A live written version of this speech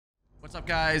What's up,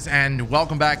 guys, and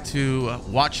welcome back to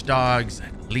Watch Dogs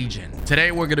Legion.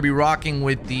 Today we're going to be rocking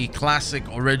with the classic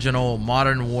original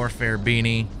Modern Warfare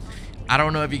beanie. I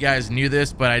don't know if you guys knew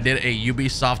this, but I did a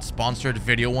Ubisoft sponsored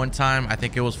video one time. I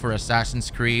think it was for Assassin's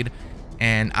Creed,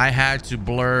 and I had to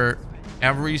blur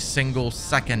every single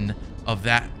second of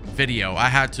that video. I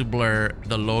had to blur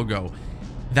the logo.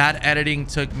 That editing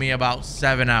took me about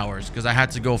 7 hours because I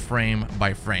had to go frame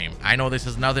by frame. I know this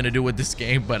has nothing to do with this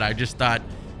game, but I just thought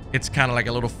it's kind of like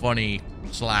a little funny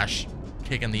slash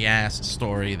kick in the ass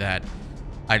story that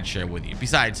I'd share with you.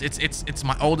 Besides, it's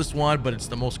my oldest one, but it's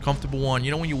the most comfortable one.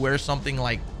 You know when you wear something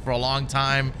like for a long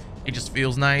time, it just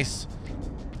feels nice.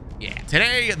 Yeah,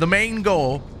 today the main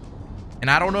goal,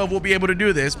 and I don't know if we'll be able to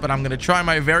do this, but I'm gonna try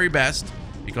my very best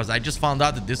because I just found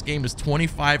out that this game is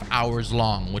 25 hours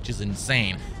long, which is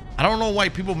insane. I don't know why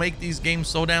people make these games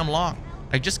so damn long.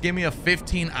 Like, just give me a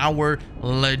 15-hour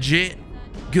legit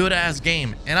good ass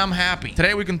game and I'm happy.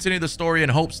 Today we continue the story in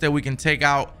hopes that we can take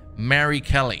out Mary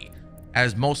Kelly.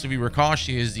 As most of you recall,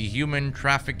 she is the human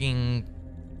trafficking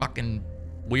fucking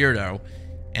weirdo,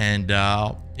 and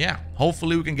yeah,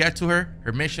 hopefully we can get to her.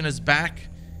 Her mission is back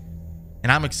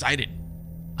and I'm excited.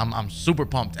 I'm super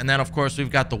pumped. And then of course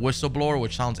we've got the whistleblower,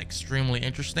 which sounds extremely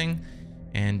interesting.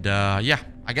 And yeah,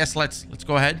 I guess let's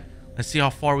go ahead. Let's see how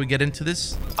far we get into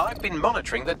this. I've been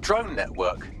monitoring the drone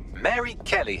network. Mary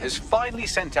Kelly has finally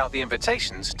sent out the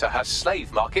invitations to her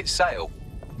slave market sale.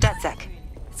 DedSec,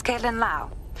 it's Caitlin Lau.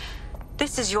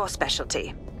 This is your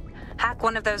specialty. Hack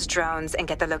one of those drones and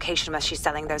get the location where she's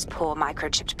selling those poor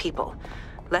microchipped people.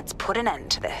 Let's put an end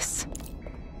to this.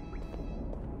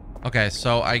 Okay,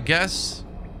 so I guess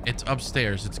it's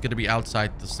upstairs. It's gonna be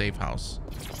outside the safe house.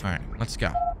 All right, let's go.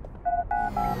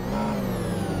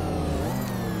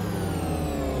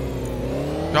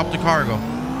 Drop the cargo.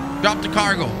 Drop the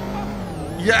cargo.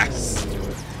 Yes!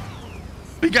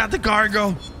 We got the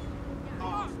cargo.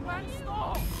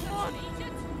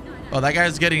 Oh, that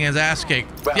guy's getting his ass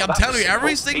kicked. Well, yeah, I'm telling you,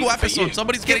 every single episode,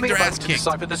 somebody's getting their ass kicked.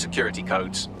 Decipher the security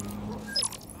codes.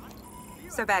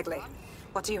 So Bagley,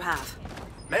 what do you have?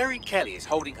 Mary Kelly is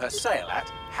holding her sale at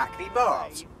Hackney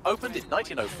Baths. Opened in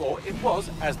 1904, it was,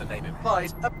 as the name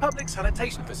implies, a public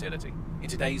sanitation facility. In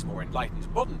today's more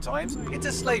enlightened modern times, it's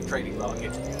a slave trading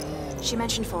market. She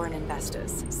mentioned foreign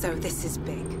investors, so this is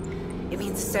big. It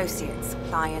means associates,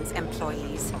 clients,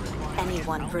 employees,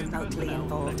 anyone remotely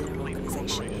involved in an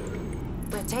organization.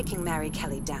 We're taking Mary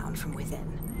Kelly down from within.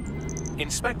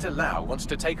 Inspector Lau wants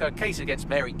to take her case against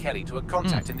Mary Kelly to a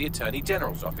contact in the Attorney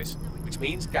General's office, which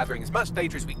means gathering as much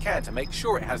data as we can to make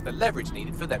sure it has the leverage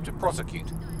needed for them to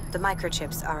prosecute. The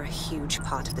microchips are a huge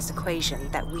part of this equation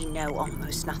that we know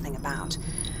almost nothing about.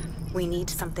 We need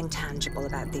something tangible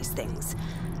about these things.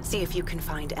 See if you can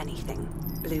find anything.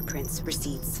 Blueprints,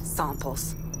 receipts,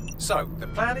 samples. So, the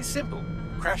plan is simple.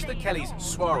 Crash the Kellys'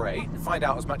 soiree, find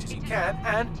out as much as you can,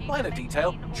 and, minor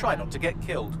detail, try not to get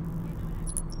killed.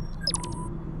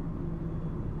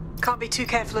 Can't be too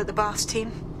careful at the Baths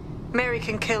team. Mary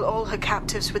can kill all her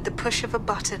captives with the push of a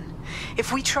button.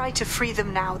 If we try to free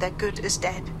them now, they're good as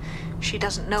dead. She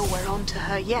doesn't know we're on to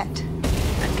her yet.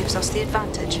 That gives us the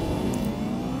advantage.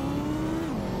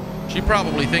 She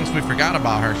probably thinks we forgot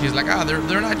about her. She's like, ah,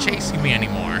 they're not chasing me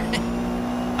anymore.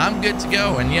 I'm good to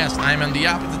go. And yes, I'm on the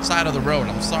opposite side of the road.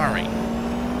 I'm sorry.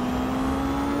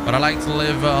 But I like to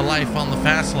live life on the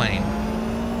fast lane.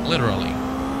 Literally.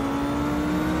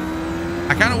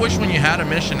 I kind of wish when you had a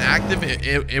mission active,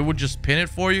 it would just pin it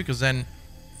for you, because then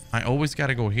I always got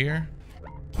to go here.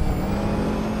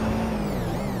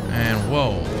 And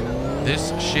whoa,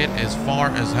 this shit is far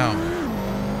as hell.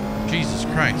 Jesus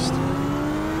Christ.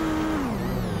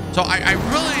 So I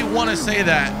really want to say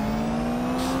that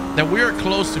we're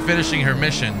close to finishing her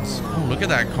missions. Oh, look at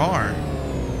that car.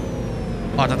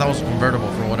 Oh, I thought that was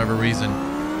convertible for whatever reason.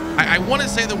 I want to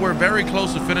say that we're very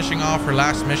close to finishing off her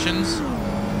last missions,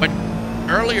 but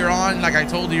earlier on, like I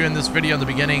told you in this video in the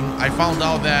beginning, I found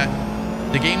out that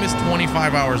the game is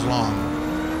 25 hours long,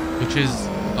 which is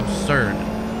absurd.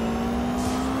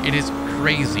 It is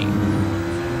crazy.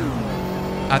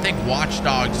 I think Watch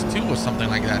Dogs 2 was something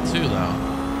like that too,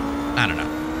 though. I don't know.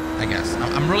 I guess.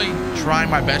 I'm really trying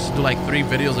my best to do like 3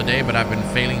 videos a day, but I've been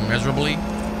failing miserably.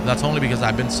 That's only because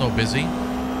I've been so busy.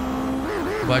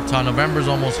 But November's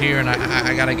almost here, and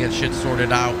I gotta get shit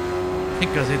sorted out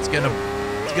because it's gonna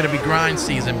be grind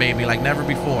season, baby, like never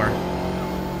before.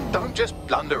 Don't just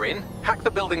blunder in. Hack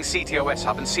the building's CTOS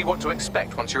hub and see what to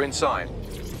expect once you're inside.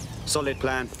 Solid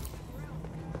plan.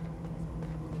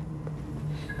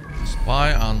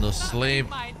 Spy on the slave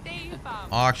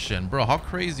auction. Bro, how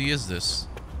crazy is this?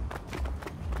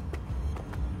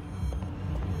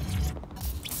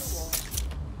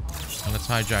 Let's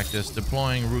hijack this.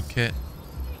 Deploying rootkit.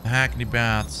 Hackney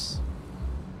Baths.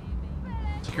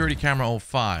 Security camera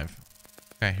 05.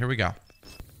 Okay, here we go.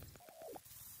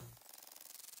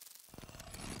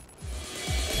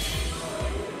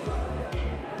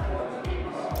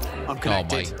 I'm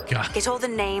connected. Oh my God. Get all the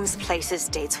names, places,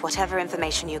 dates, whatever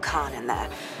information you can in there.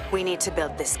 We need to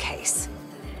build this case.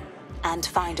 And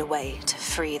find a way to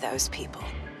free those people.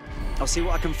 I'll see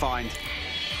what I can find.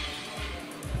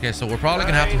 Okay, so we're probably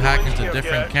gonna have to hack into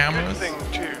different cameras. Good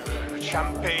thing too.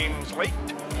 Champagne's late.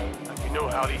 And you know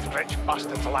how these rich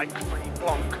bastards like free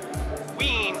plonk.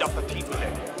 Weaned off the teeth of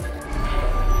it.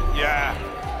 Yeah,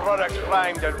 products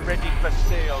primed and ready for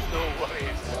sale, no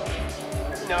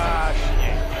worries. Nah,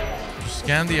 shit.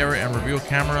 Scan the area and reveal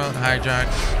camera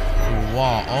hijacks to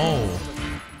wall.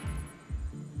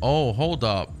 Oh, hold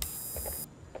up.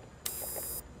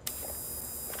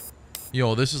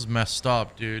 Yo, this is messed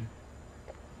up, dude.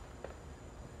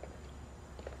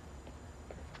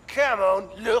 Come on,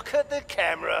 look at the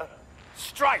camera.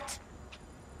 Straight.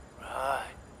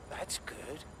 Right, that's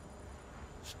good.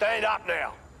 Stand up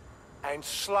now. And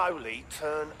slowly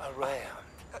turn around.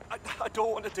 I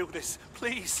don't want to do this.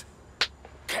 Please.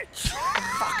 Get your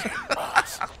fucking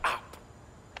ass up.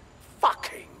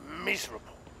 Fucking miserable.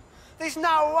 There's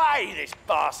no way this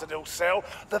bastard will sell.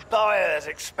 The buyers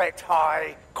expect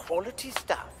high quality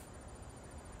stuff.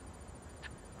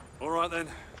 All right then,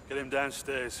 get him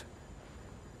downstairs.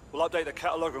 We'll update the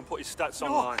catalogue and put his stats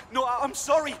online. No, I'm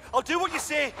sorry. I'll do what you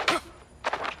say.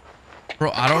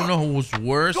 Bro, I don't know who's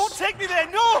worse. Don't take me there,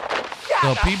 no!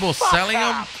 The people selling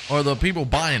them or the people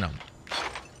buying them.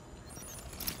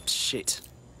 Shit.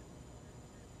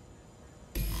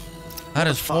 That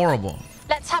is horrible.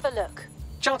 Let's have a look.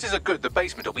 Chances are good the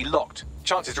basement will be locked.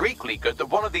 Chances are equally good that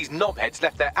one of these knobheads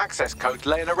left their access codes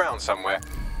laying around somewhere.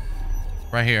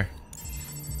 Right here.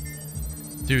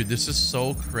 Dude, this is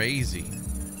so crazy.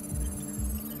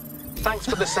 Thanks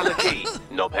for the cellar key,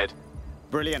 knobhead.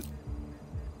 Brilliant.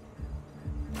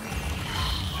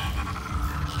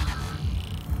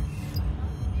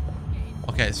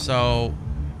 Okay, so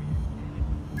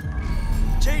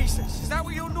Jesus, is that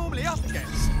what you're normally up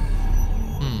against?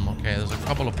 okay, there's a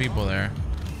couple of people there.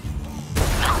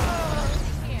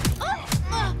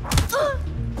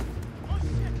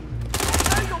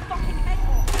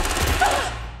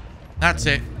 That's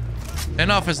it.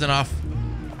 Enough is enough.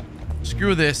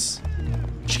 Screw this.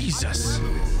 Jesus.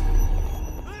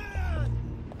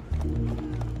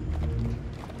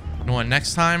 You know what?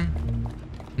 Next time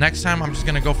I'm just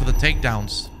gonna go for the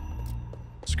takedowns.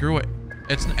 Screw it.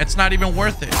 It's not even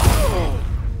worth it.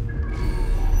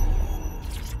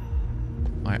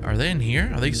 Are they in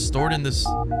here? Are they stored in this?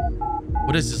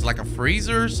 What is this, like a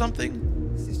freezer or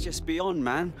something? This is just beyond,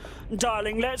 man.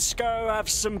 Darling, let's go have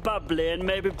some bubbly and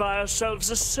maybe buy ourselves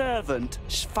a servant.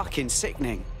 It's fucking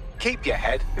sickening. Keep your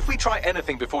head. If we try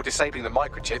anything before disabling the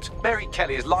microchips, Mary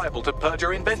Kelly is liable to purge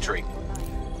her inventory.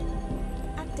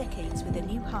 Add decades with a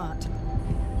new heart.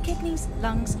 Kidneys,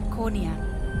 lungs, cornea.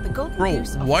 The golden Bro,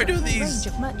 goose why offers do a these range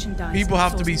of merchandise people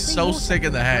have to sourced be so pre-mortem sick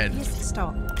in the from head? happiest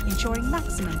stock, ensuring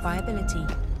maximum viability.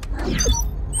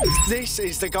 This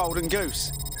is the golden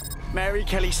goose. Mary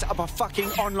Kelly set up a fucking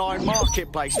online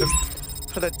marketplace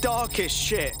for the darkest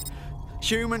shit.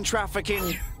 Human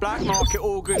trafficking, black market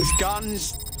organs,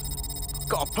 guns.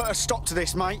 Gotta put a stop to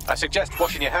this, mate. I suggest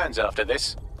washing your hands after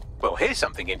this. Well, here's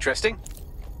something interesting.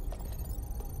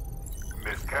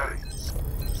 Miss Kelly,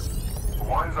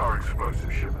 why is our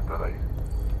explosive shipment delayed?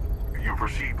 You've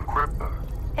received the crypto.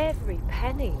 Every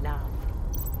penny, love.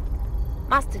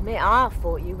 Must admit, I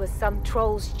thought you was some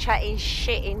trolls chatting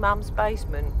shit in Mum's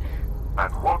basement.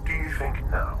 And what do you think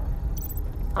now?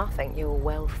 I think you're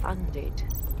well funded.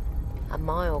 And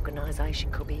my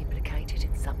organisation could be implicated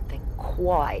in something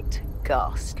quite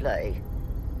ghastly.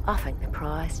 I think the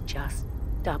price just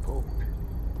doubled.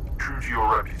 True to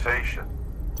your reputation.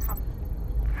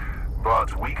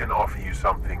 But we can offer you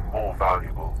something more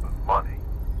valuable than money.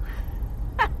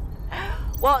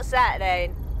 What's that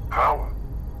then? Power.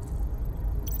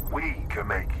 We can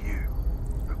make you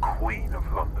the Queen of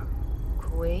London.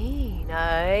 Queen,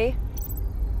 eh?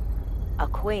 A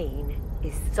queen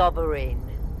is sovereign,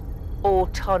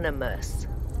 autonomous.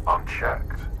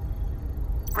 Unchecked.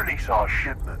 Release our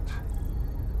shipment,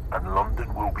 and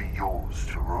London will be yours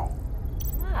to rule.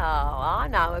 Oh, I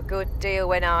know a good deal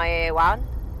when I hear one.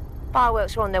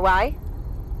 Fireworks are on their way.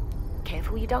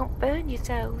 Careful you don't burn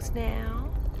yourselves now.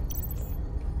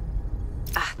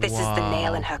 Ah, this is the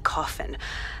nail in her coffin.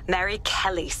 Mary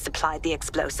Kelly supplied the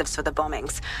explosives for the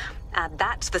bombings. Add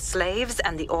that to the slaves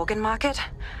and the organ market,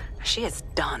 she is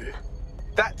done.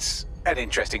 That's an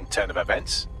interesting turn of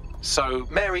events. So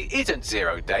Mary isn't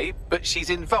Zero Day, but she's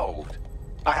involved.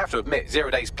 I have to admit, Zero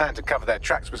Day's plan to cover their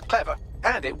tracks was clever,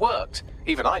 and it worked.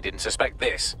 Even I didn't suspect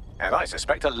this, and I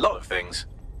suspect a lot of things.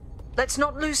 Let's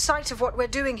not lose sight of what we're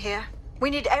doing here.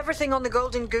 We need everything on the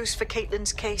Golden Goose for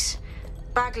Caitlin's case.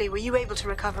 Bagley, were you able to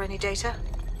recover any data?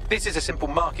 This is a simple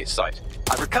market site.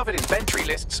 I've recovered inventory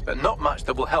lists, but not much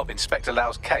that will help Inspector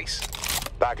Lau's case.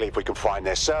 Bagley, if we can find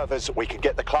their servers, we can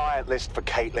get the client list for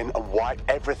Caitlin and wipe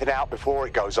everything out before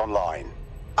it goes online.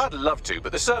 I'd love to,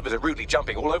 but the servers are rudely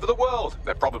jumping all over the world.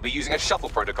 They're probably using a shuttle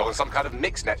protocol or some kind of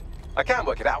mixnet. I can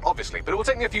work it out, obviously, but it will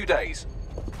take me a few days.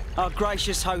 Our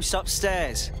gracious host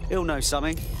upstairs. He'll know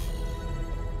something.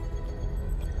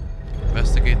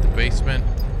 Investigate the basement.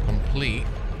 Complete.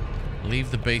 Leave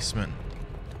the basement.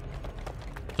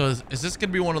 So is this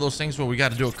gonna be one of those things where we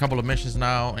got to do a couple of missions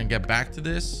now and get back to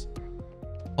this?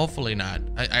 Hopefully not.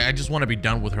 I just want to be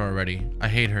done with her already. I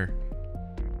hate her.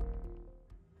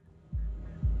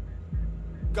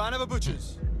 Go and have a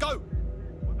butcher's. Go!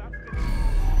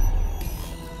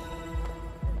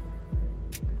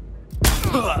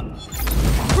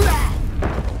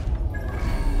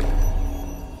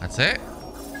 That's it.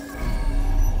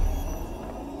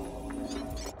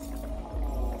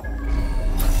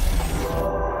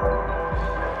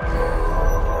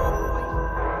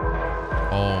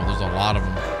 Oh, there's a lot of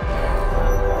them.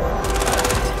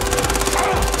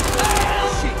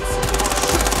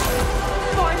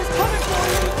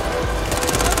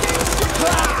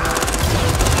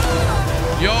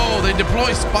 Yo, they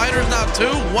deploy spiders now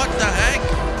too? What the heck?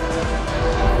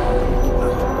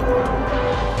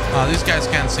 Oh, these guys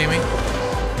can't see me.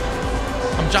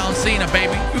 I'm John Cena,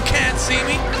 baby. You can't see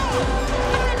me.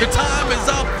 Your time is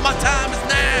up. My time is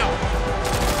now.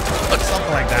 Look,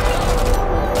 something like that.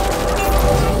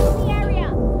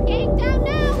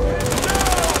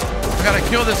 I gotta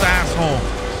kill this asshole.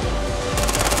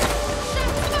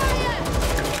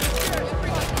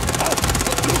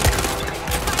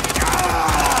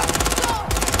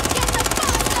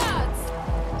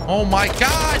 Oh my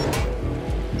God!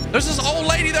 There's this old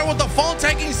lady there with the phone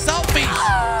taking selfies.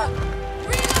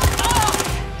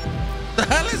 The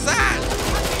hell is that?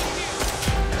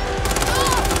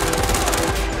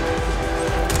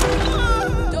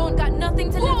 Don't got nothing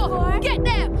to live for. Get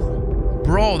them!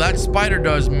 Bro, that spider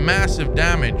does massive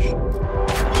damage.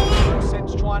 No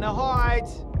sense trying to hide.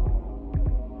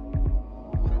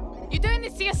 You're doing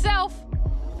this to yourself.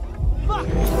 Fuck!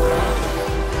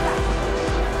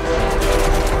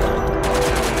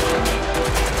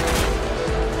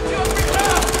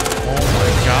 Oh my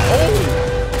God. Oh!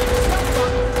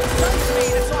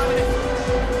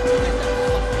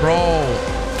 Bro.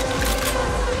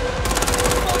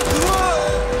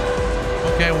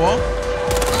 Okay, well.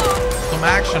 Some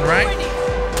action, right?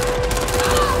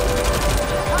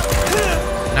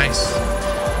 Nice.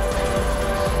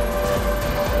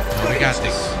 We got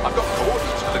this. I've got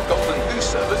coordinates for the Golden Goose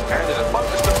servers and an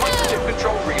abundance of microchip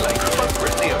control relay over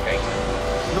at Neogate.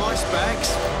 Nice bags.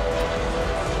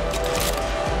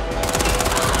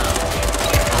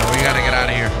 We gotta get out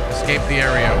of here. Escape the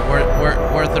area.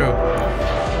 We're through.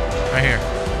 Right here.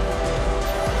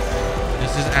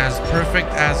 This is as perfect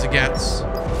as it gets.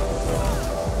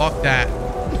 Fuck that.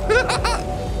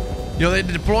 Yo, they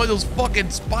deploy those fucking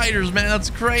spiders, man. That's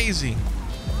crazy.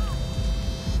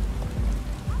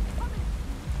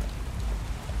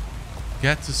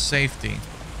 Get to safety.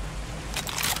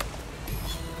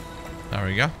 There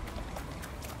we go.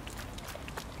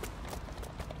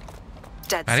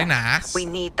 DedSec. Very nice. We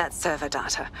need that server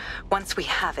data. Once we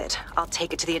have it, I'll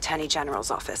take it to the Attorney General's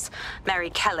office. Mary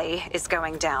Kelly is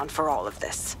going down for all of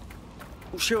this.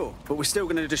 Well, sure, but we're still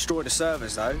going to destroy the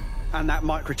servers, though. And that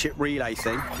microchip relay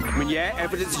thing. I mean, yeah,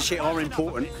 evidence and shit are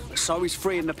important, but so is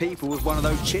freeing the people with one of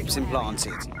those chips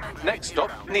implanted. Next stop,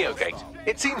 Neogate.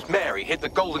 It seems Mary hid the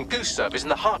Golden Goose service in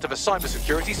the heart of a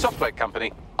cybersecurity software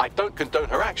company. I don't condone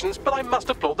her actions, but I must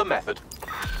applaud the method.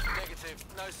 Negative.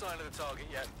 No sign of the target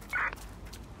yet.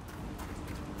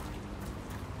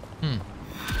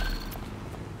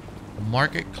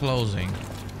 Market closing.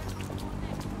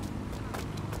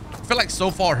 I feel like so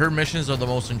far her missions are the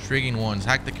most intriguing ones.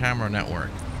 Hack the camera network.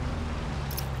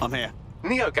 I'm here.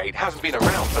 Neogate hasn't been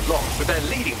around for long, but they're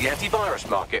leading the antivirus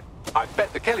market. I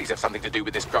bet the Kellys have something to do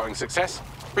with this growing success.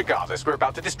 Regardless, we're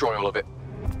about to destroy all of it.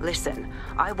 Listen,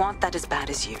 I want that as bad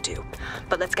as you do.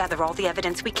 But let's gather all the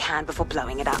evidence we can before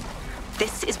blowing it up.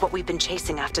 This is what we've been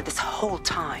chasing after this whole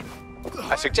time.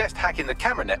 I suggest hacking the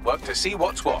camera network to see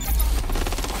what's what.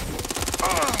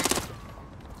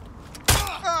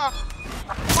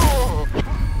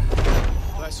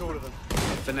 That's all of them.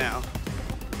 For now.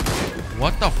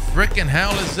 What the frickin'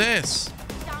 hell is this?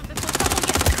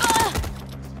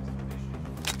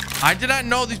 I did not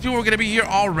know these people were gonna be here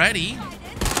already.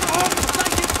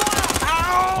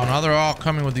 Oh, now they're all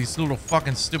coming with these little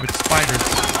fucking stupid spiders.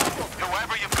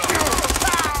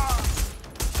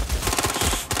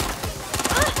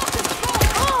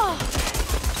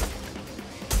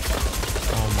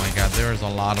 Oh my god, there's a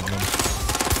lot of them.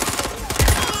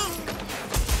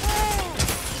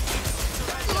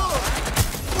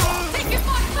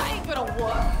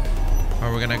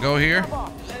 Are we gonna go here?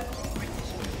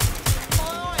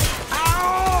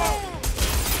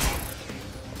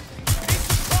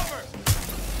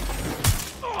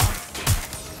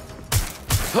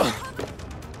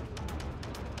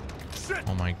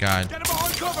 Oh my god.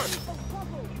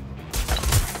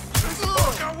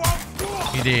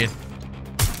 He did.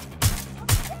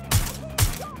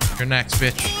 You're next,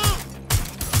 bitch.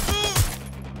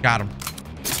 Got him.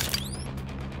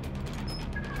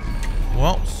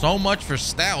 Well, so much for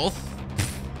stealth.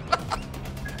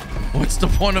 What's the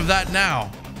point of that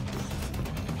now?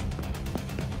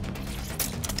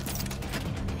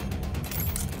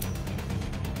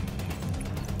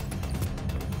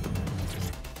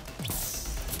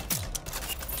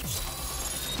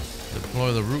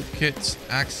 Deploy the rootkits.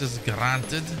 Access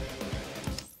granted.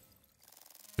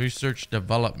 Research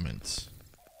development.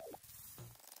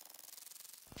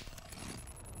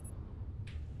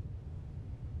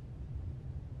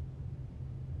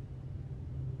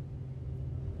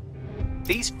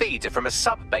 These feeds are from a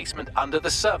sub-basement under the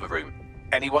server room.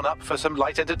 Anyone up for some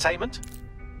light entertainment?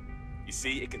 You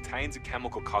see, it contains a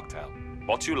chemical cocktail.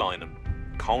 Botulinum,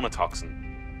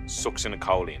 conotoxin,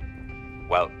 succinylcholine.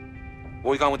 Well,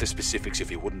 why go into specifics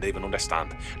if you wouldn't even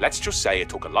understand? Let's just say it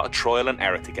took a lot of trial and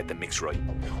error to get the mix right.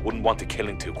 Wouldn't want to kill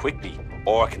him too quickly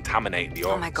or contaminate the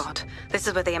organs. Oh my god, this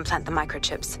is where they implant the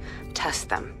microchips. Test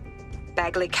them.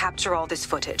 Bagley, capture all this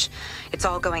footage. It's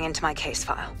all going into my case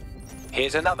file.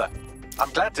 Here's another. I'm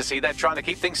glad to see they're trying to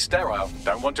keep things sterile.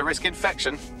 Don't want to risk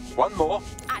infection. One more.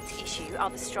 At issue are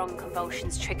the strong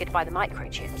convulsions triggered by the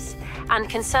microchips, and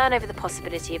concern over the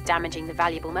possibility of damaging the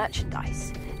valuable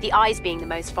merchandise, the eyes being the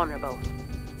most vulnerable.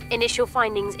 Initial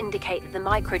findings indicate that the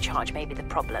microcharge may be the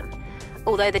problem.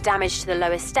 Although the damage to the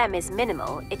lower stem is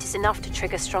minimal, it is enough to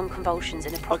trigger strong convulsions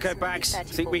in approximately 34% Okay, Bags,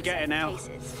 think we get it now?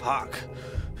 cases. Fuck.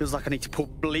 Feels like I need to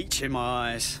put bleach in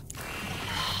my eyes.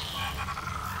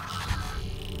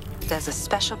 There's a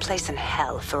special place in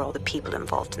hell for all the people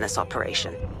involved in this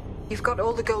operation. You've got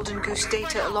all the Golden Goose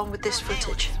data along with this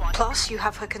footage. Plus, you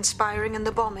have her conspiring and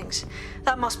the bombings.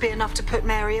 That must be enough to put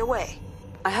Mary away.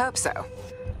 I hope so.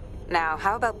 Now,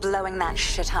 how about blowing that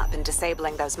shit up and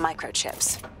disabling those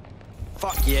microchips?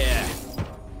 Fuck yeah.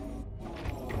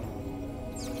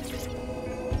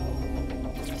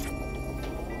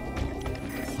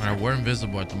 Alright, we're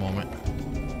invisible at the moment.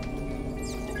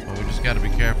 But we just gotta be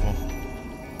careful.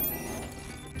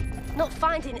 Not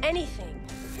finding anything.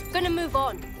 Gonna move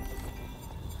on.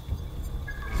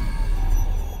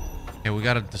 Okay, we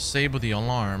gotta disable the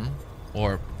alarm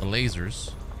or the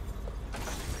lasers.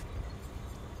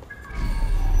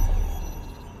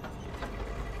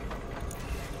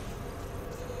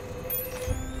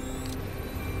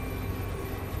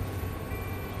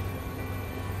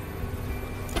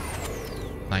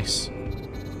 Nice.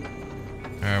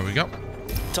 There we go.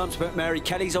 Time to put Mary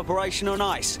Kelly's operation on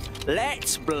ice.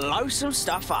 Let's blow some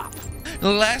stuff up.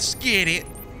 Let's get it.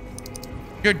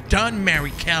 You're done,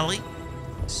 Mary Kelly.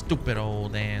 Stupid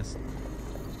old ass.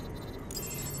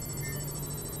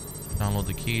 Download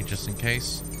the key just in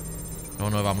case.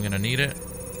 Don't know if I'm gonna need it,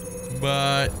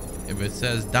 but if it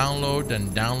says download, then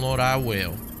download I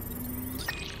will.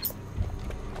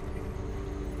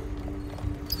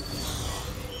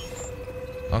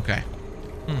 Okay.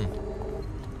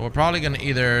 We're probably gonna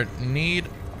either need,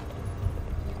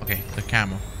 okay, the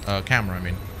camera, I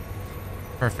mean.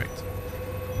 Perfect.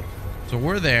 So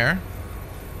we're there,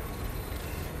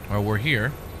 or we're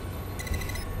here.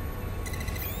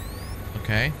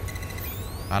 Okay.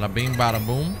 Bada bing, bada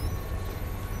boom.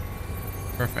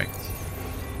 Perfect.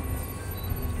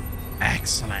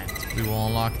 Excellent. We will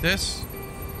unlock this.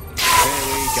 There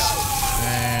we go.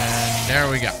 And there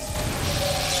we go.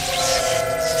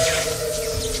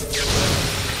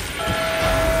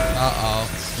 Uh-oh.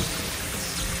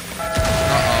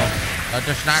 Uh-oh. That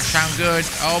does not sound good.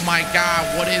 Oh my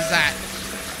god, what is that?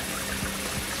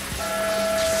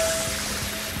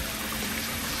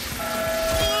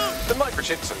 The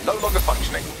microchips are no longer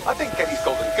functioning. I think Kelly's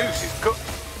Golden Goose is cooked.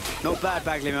 Not bad,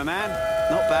 Bagley, my man.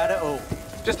 Not bad at all.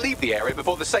 Just leave the area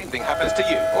before the same thing happens to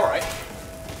you, all right?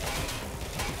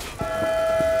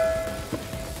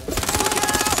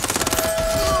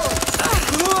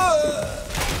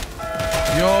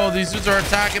 Yo, these dudes are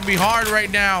attacking me hard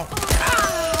right now.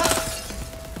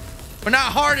 We're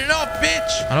not hard enough,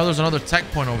 bitch. I know there's another tech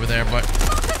point over there, but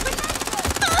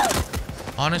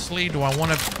honestly, do I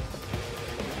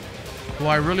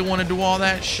really want to do all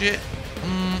that shit?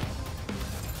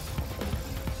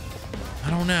 I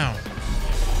don't know.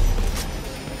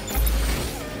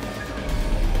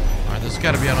 All right, there's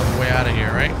got to be another way out of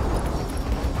here, right?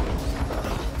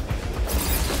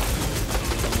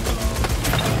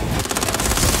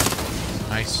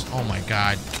 Nice. Oh my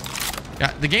god.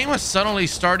 Yeah, the game has suddenly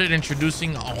started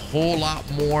introducing a whole lot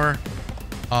more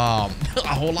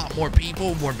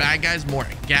people, more bad guys, more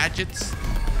gadgets.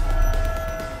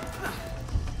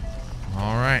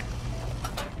 All right.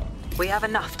 We have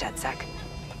enough, DedSec.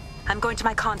 I'm going to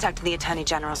my contact in the Attorney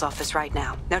General's office right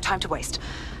now. No time to waste.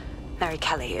 Mary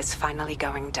Kelly is finally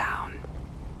going down.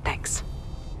 Thanks.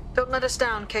 Don't let us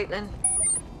down, Caitlin.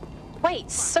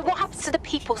 Wait, so what happens to the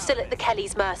people still at the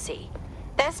Kelly's mercy?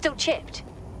 They're still chipped.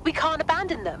 We can't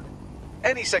abandon them.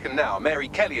 Any second now, Mary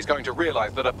Kelly is going to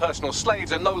realize that her personal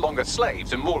slaves are no longer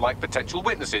slaves and more like potential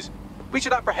witnesses. We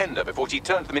should apprehend her before she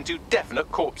turns them into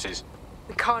definite corpses.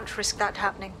 We can't risk that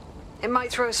happening. It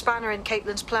might throw a spanner in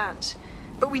Caitlin's plans.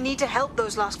 But we need to help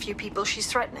those last few people she's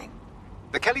threatening.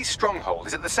 The Kelly's stronghold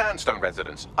is at the Sandstone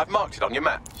residence. I've marked it on your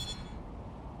map.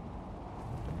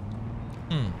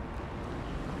 All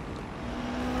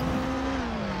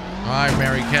right,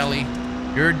 Mary Kelly.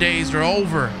 Your days are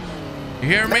over. You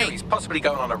hear me? Mary's possibly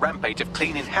going on a rampage of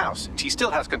cleaning house. She still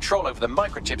has control over the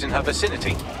microchips in her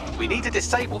vicinity. We need to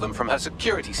disable them from her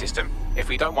security system if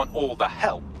we don't want all the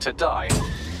help to die.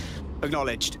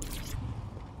 Acknowledged.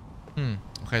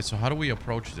 Okay, so how do we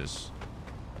approach this?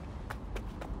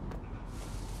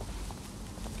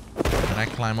 Can I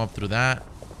climb up through that?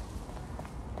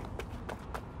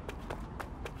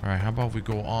 All right, how about we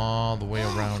go all the way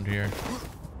around here?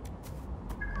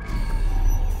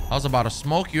 I was about to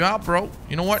smoke you out, bro.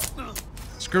 You know what?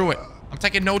 Screw it. I'm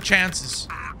taking no chances.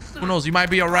 Who knows? He might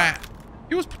be a rat.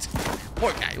 He was...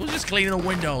 Poor guy. He was just cleaning the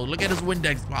window. Look at his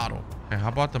Windex bottle. Okay, how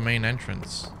about the main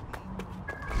entrance?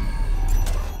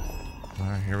 All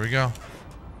right, here we go.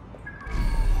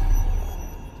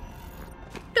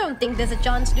 Don't think there's a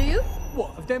chance, do you?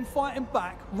 What, of them fighting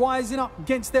back, rising up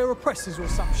against their oppressors or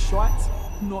some shite?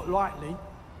 Not likely.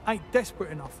 Ain't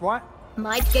desperate enough, right?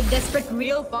 Might get desperate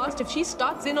real fast if she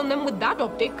starts in on them with that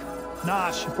optic. Nah,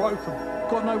 she broke them.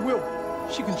 Got no will.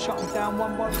 She can shut them down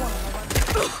one by one.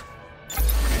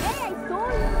 Hey, I saw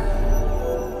you.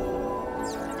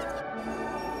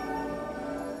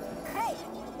 Hey,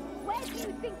 where do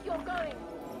you think you're going?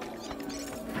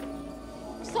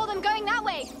 Saw them going that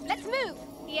way. Let's move.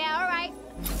 Yeah, all right.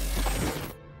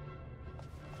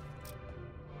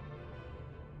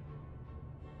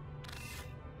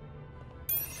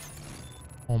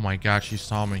 Oh my god, she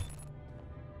saw me.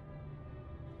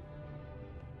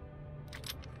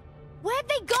 Where'd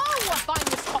they go? I find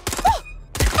this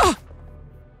hot.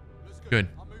 Good.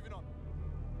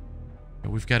 Yeah,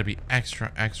 we've got to be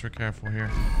extra careful here.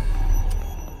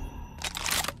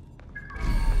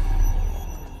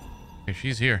 Okay,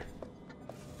 she's here.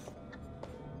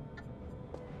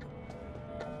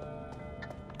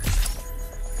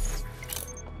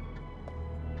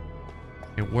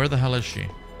 Okay, where the hell is she?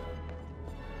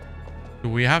 Do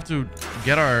we have to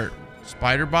get our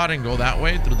spider bot and go that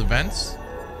way through the vents?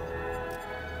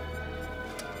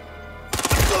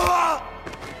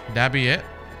 Could that be it?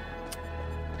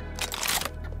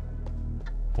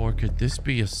 Or could this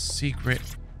be a secret?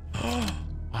 A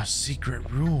secret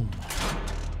room.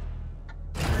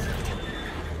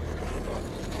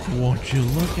 Won't you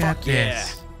look at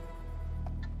this?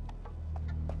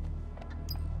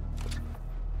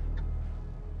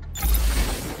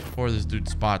 Before this dude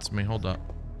spots me, hold up.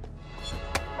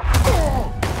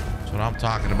 That's what I'm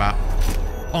talking about.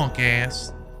 Punk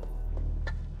ass.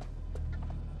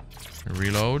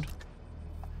 Reload.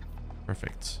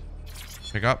 Perfect.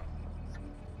 Pick up.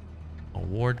 A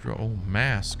wardrobe. Oh,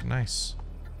 mask. Nice.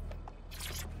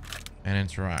 And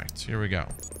interact. Here we go.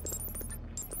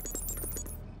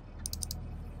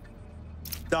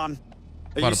 Done.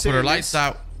 About to put her lights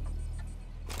out.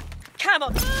 Come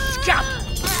on, jump!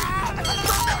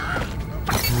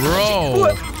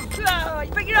 Bro.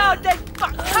 Bring it on, then.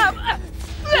 Come.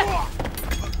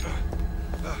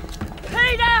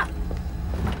 Peter!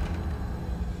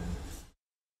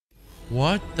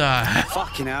 What the heck?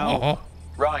 Fucking hell.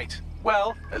 Right.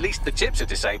 Well, at least the chips are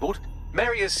disabled.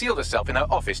 Mary has sealed herself in her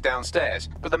office downstairs,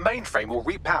 but the mainframe will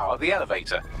repower the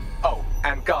elevator. Oh,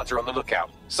 and guards are on the lookout,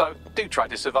 so do try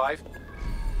to survive.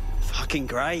 Fucking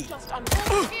great.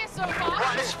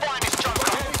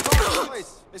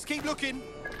 Let's keep looking.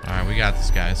 All right, we got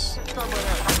this, guys.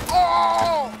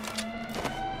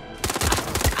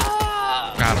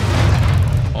 Got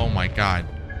him. Oh my god.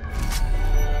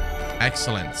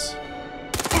 Excellent.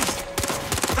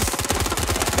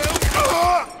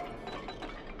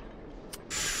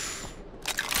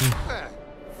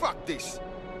 Fuck this.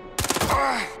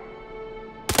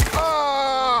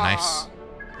 Nice.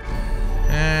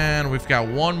 And we've got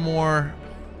one more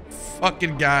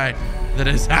fucking guy that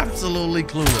is absolutely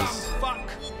clueless.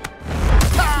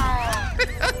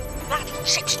 That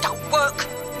shit don't work.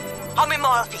 I'm in my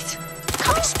office.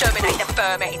 Come exterminate the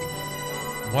vermin.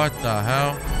 What the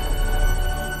hell?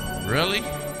 Really?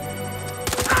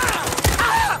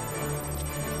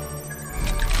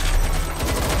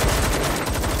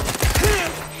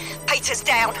 Peter's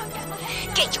down.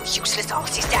 Get your useless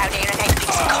asses down here and end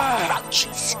these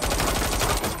cockroaches.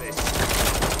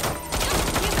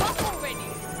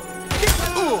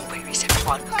 Where is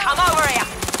everyone? Come over here.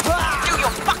 Do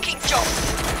your fucking job.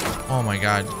 Oh my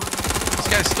god. This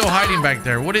guy's still hiding back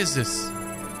there. What is this?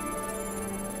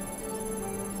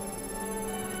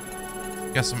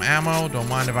 Got some ammo. Don't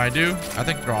mind if I do. I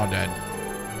think they're all dead.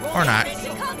 Or not.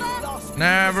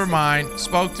 Never mind.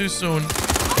 Spoke too soon.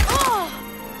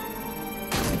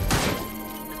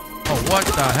 Oh, what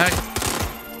the heck?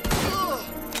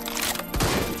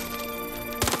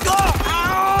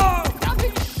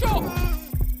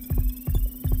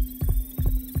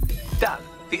 Dan,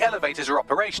 the elevators are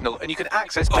operational and you can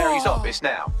access Mary's office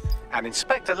now. And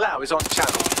Inspector Lau is on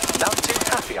channel. None too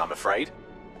happy, I'm afraid.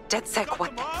 DedSec,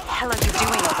 what the hell are you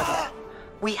doing over there?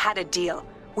 We had a deal.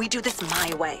 We do this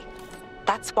my way.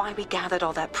 That's why we gathered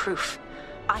all that proof.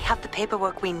 I have the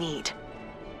paperwork we need.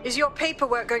 Is your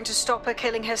paperwork going to stop her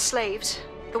killing her slaves?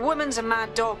 The woman's a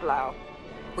mad dog, Lau.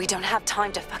 We don't have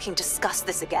time to fucking discuss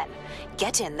this again.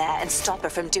 Get in there and stop her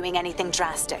from doing anything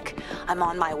drastic. I'm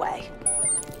on my way.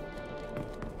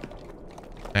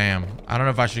 Damn. I don't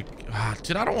know if I should...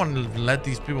 Dude, I don't want to let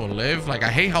these people live. Like, I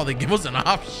hate how they give us an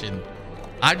option.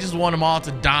 I just want them all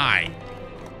to die.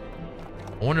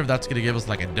 I wonder if that's going to give us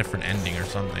like a different ending or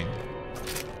something.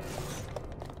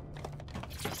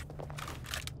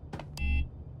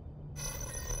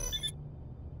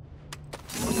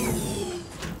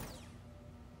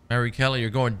 Mary Kelly,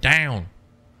 you're going down.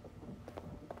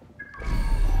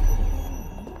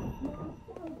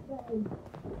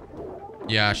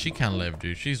 Yeah, she can't live,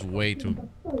 dude. She's way too...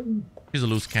 She's a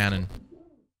loose cannon.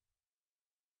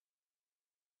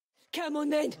 Come on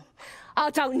then.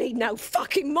 I don't need no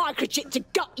fucking microchip to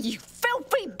gut you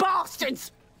filthy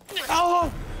bastards.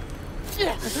 Oh!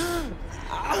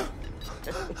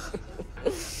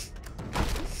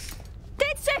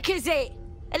 DedSec, is it?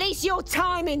 At least your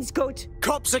timing's good.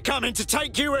 Cops are coming to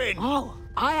take you in. Oh,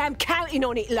 I am counting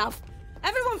on it, love.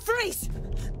 Everyone freeze!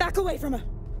 Back away from her.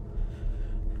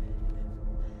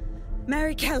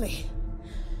 Mary Kelly,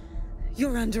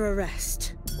 you're under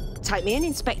arrest. Take me in,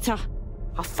 Inspector.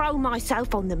 I'll throw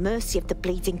myself on the mercy of the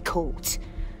bleeding court,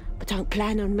 but don't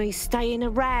plan on me staying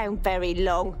around very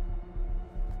long.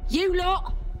 You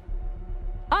lot,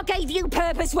 I gave you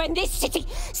purpose when this city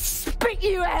spit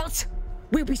you out.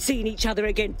 We'll be seeing each other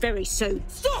again very soon.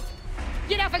 Stop!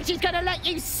 You don't think she's gonna let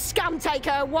you scum take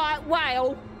her white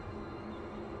whale?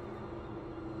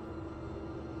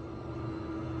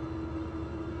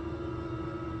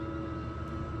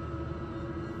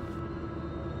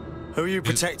 Who are you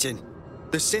protecting?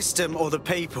 The system or the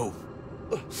people?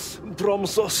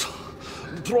 Promise us.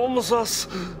 Promise us.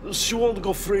 She won't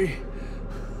go free.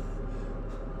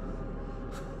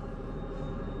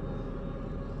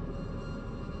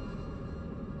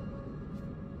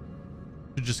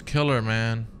 You just kill her,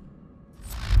 man.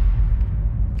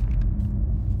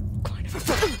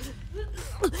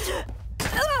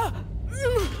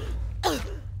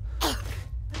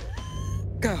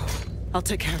 Go. I'll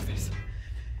take care of this.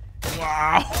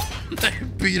 Wow. They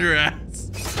beat her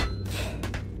ass.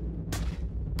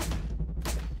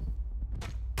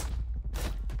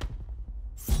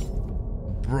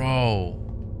 Bro.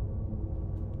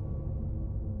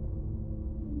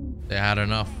 They had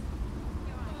enough.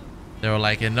 They were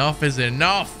like, enough is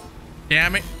enough.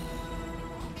 Damn it.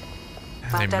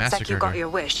 And Well, they DedSec, you massacred got her. your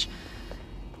wish.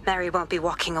 Mary won't be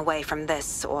walking away from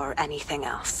this or anything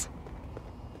else.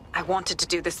 I wanted to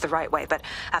do this the right way, but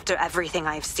after everything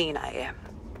I've seen, I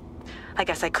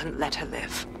guess I couldn't let her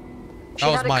live. She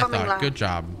That was had it my coming, thought. Lau. Good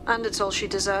job. And it's all she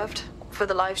deserved. For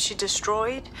the lives she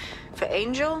destroyed, for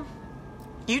Angel,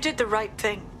 you did the right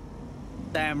thing.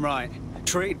 Damn right.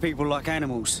 Treated people like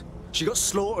animals. She got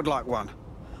slaughtered like one.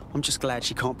 I'm just glad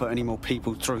she can't put any more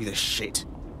people through this shit.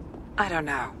 I don't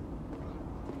know.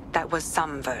 That was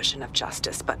some version of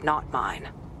justice, but not mine.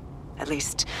 At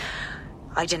least,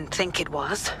 I didn't think it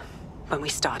was when we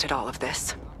started all of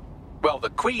this. Well,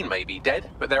 the Queen may be dead,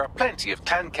 but there are plenty of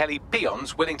Clan Kelly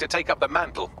peons willing to take up the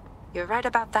mantle. You're right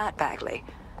about that, Bagley.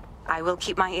 I will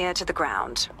keep my ear to the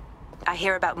ground. I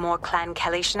hear about more Clan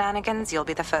Kelly shenanigans, you'll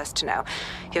be the first to know.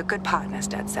 You're good partners,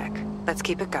 DedSec. Let's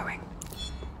keep it going.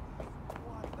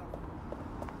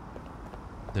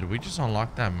 Did we just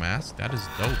unlock that mask? That is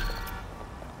dope.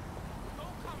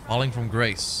 Falling from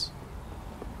Grace.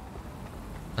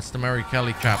 That's the Mary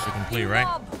Kelly chapter complete,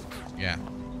 right? Yeah.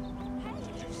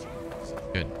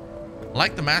 Good. I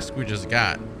like the mask we just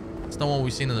got. It's the one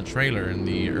we've seen in the trailer and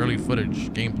the early footage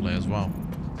gameplay as well.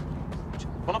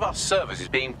 One of our servers is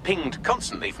being pinged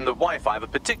constantly from the Wi-Fi of a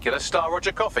particular Star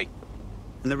Roger coffee.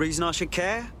 And the reason I should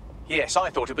care? Yes, I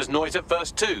thought it was noise at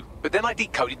first too, but then I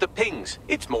decoded the pings.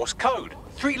 It's Morse code.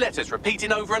 3 letters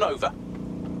repeating over and over.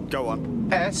 Go on.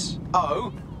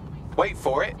 S-O. Wait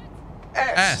for it.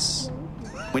 S.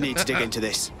 We need to dig into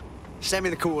this. Send me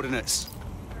the coordinates.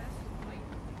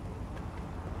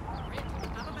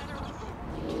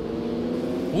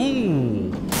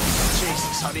 Ooh.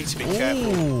 Jesus, I need to be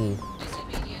careful.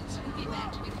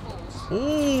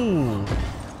 Ooh.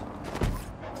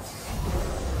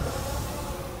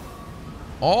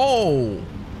 Oh.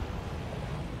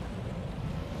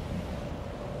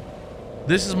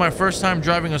 This is my first time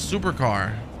driving a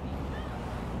supercar.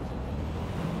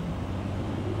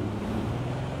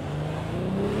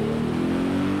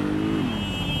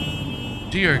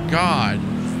 Dear God.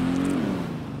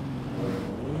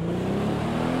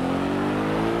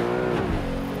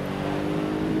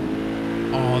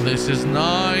 Oh, this is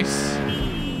nice.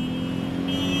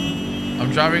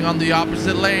 I'm driving on the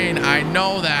opposite lane. I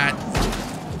know that.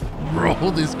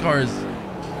 Bro, these cars.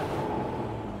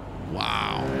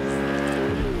 Wow.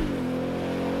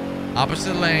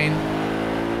 Opposite lane.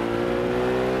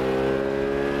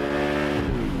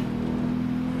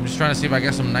 I'm just trying to see if I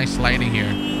get some nice lighting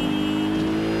here.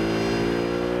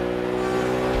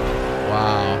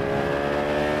 Wow.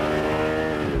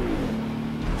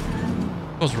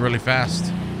 Goes really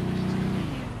fast.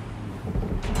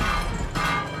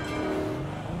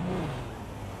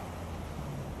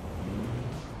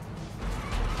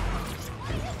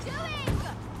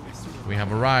 We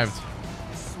have arrived.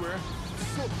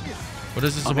 What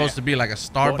is this supposed to be, like a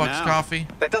Starbucks coffee?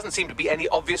 There doesn't seem to be any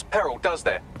obvious peril, does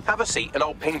there? Have a seat and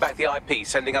I'll ping back the IP,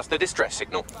 sending us the distress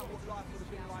signal.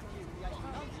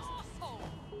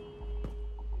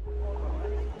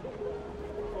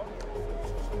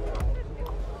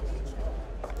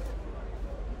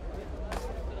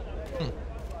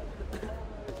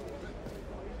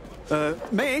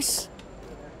 Miss?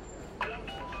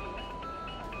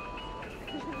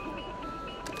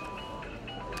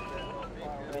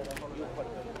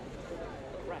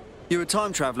 You a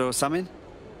time traveler or something?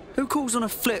 Who calls on a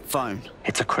flip phone?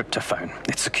 It's a cryptophone.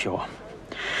 It's secure.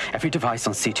 Every device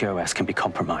on CTOS can be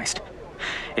compromised.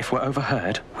 If we're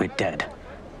overheard, we're dead.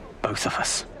 Both of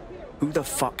us. Who the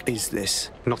fuck is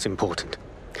this? Not important.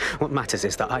 What matters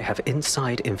is that I have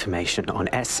inside information on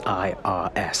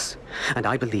SIRS, and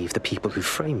I believe the people who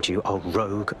framed you are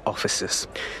rogue officers.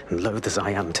 And loath as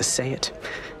I am to say it,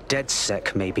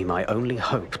 DedSec may be my only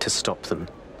hope to stop them.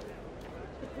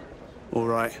 All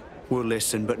right, we'll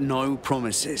listen, but no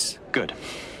promises. Good.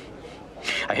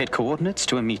 I hid coordinates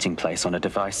to a meeting place on a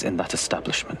device in that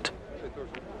establishment.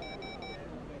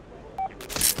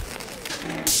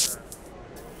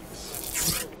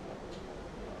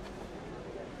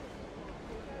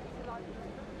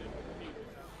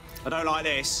 I don't like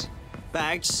this.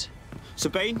 Bags?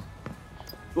 Sabine?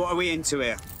 What are we into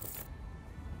here?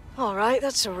 All right,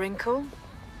 that's a wrinkle.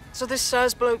 So this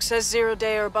SIRS bloke says Zero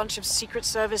Day are a bunch of Secret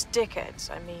Service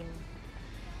dickheads. I mean,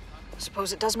 I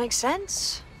suppose it does make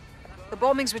sense. The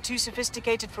bombings were too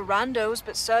sophisticated for randos,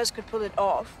 but SIRS could pull it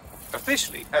off.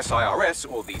 Officially, SIRS,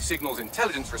 or the Signals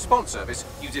Intelligence Response Service,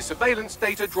 uses surveillance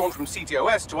data drawn from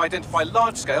CTOS to identify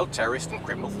large-scale terrorist and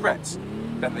criminal threats.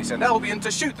 Then they send Albion to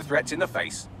shoot the threats in the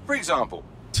face. For example.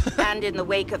 And in the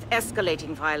wake of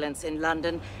escalating violence in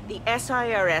London, the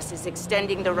SIRS is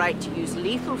extending the right to use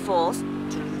lethal force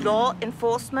to law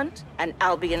enforcement and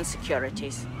Albion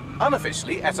securities.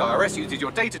 Unofficially, SIRS uses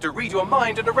your data to read your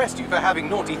mind and arrest you for having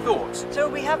naughty thoughts. So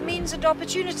we have means and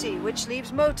opportunity, which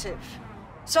leaves motive.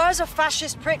 SIRS are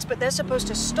fascist pricks, but they're supposed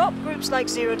to stop groups like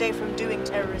Zero Day from doing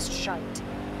terrorist shite.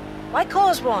 Why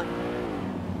cause one?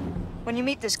 When you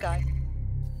meet this guy,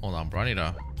 Hold on, bro. I need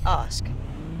to ask.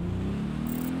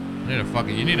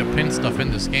 You need to pin stuff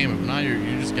in this game. If not,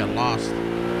 you just get lost.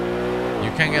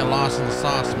 You can't get lost in the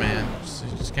sauce, man.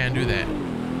 You just can't do that.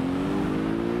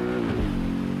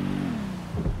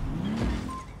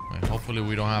 Right, hopefully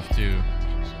we don't have to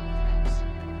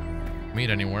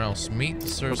meet anywhere else. Meet the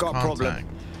SIRS I've got a problem. contact.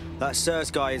 That SIRS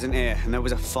guy isn't here, and there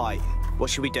was a fight. What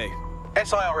should we do?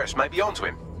 SIRS may be onto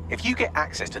him. If you get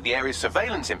access to the area's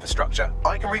surveillance infrastructure,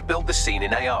 I can rebuild the scene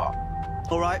in AR.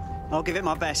 All right, I'll give it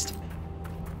my best.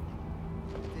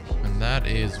 And that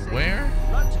is where?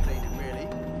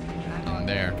 In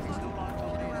there.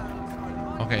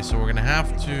 Okay, so we're gonna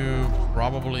have to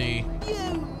probably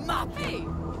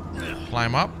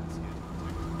climb up.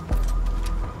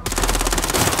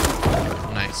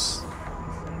 Nice.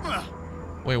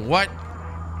 Wait, what?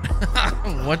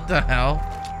 What the hell?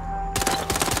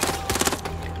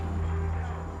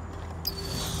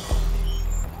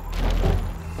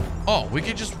 Oh, we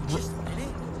could just...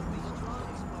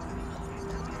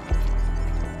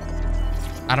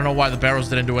 I don't know why the barrels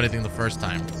didn't do anything the first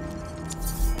time.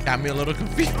 Got me a little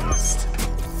confused.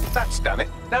 That's done it.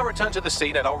 Now return to the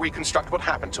scene and I'll reconstruct what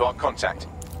happened to our contact.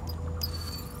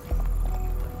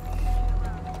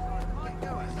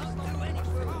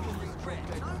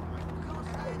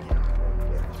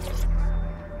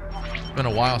 It's been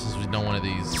a while since we've done one of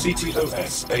these.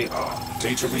 CTOS AR.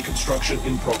 Data reconstruction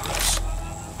in progress.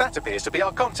 That appears to be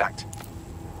our contact.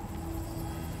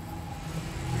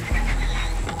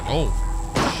 Oh,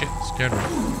 shit, scared me.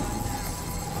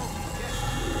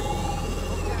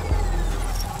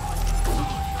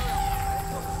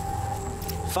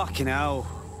 Fucking hell.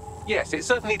 Yes, it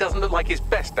certainly doesn't look like his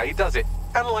best day, does it?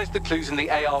 Analyze the clues in the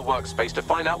AR workspace to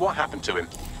find out what happened to him.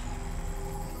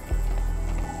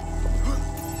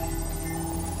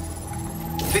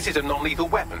 This is a non-lethal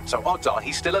weapon, so odds are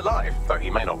he's still alive, though he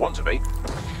may not want to be.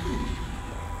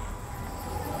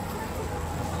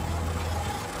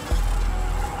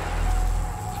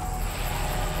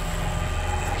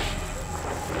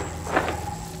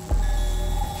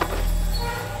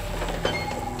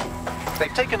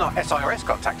 They've taken our SIRS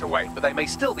contact away, but they may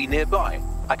still be nearby.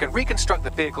 I can reconstruct the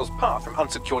vehicle's path from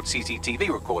unsecured CCTV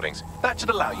recordings. That should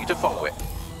allow you to follow it.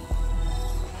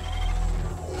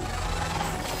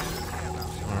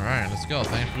 Alright, let's go.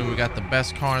 Thankfully, we got the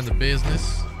best car in the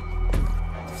business.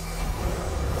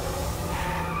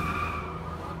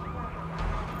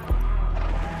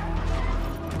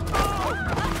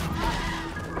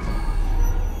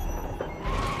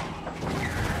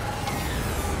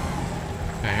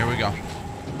 Okay, here we go.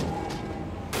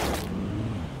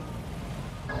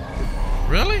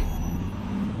 Really?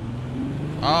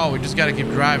 Oh, we just gotta keep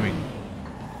driving.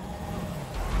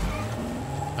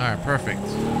 Alright, perfect.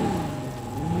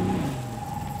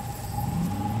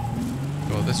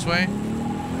 Go this way. To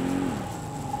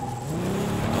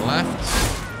the left.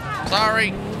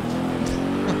 Sorry.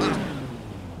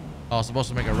 Oh, I was supposed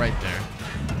to make a right there.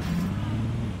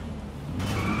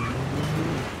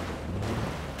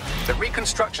 The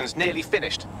reconstruction's nearly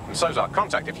finished, and so's our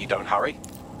contact if you don't hurry.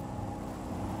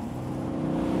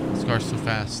 This car's too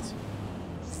fast.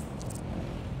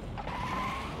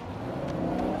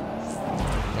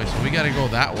 Wait, so we gotta go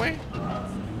that way?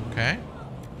 Okay.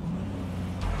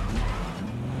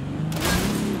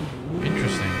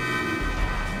 Interesting.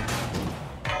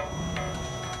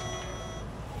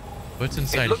 What's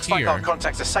inside it looks here? like our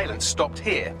contact's assailants stopped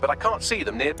here, but I can't see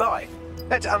them nearby.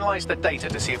 Let's analyze the data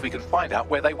to see if we can find out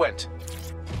where they went.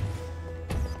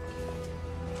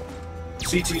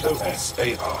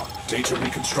 CTOS AR. Data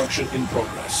reconstruction in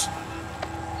progress.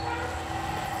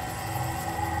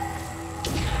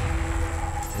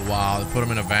 Wow, they put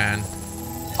him in a van.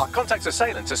 Our contact's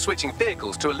assailants are switching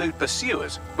vehicles to elude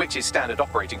pursuers, which is standard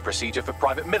operating procedure for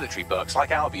private military burks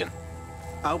like Albion.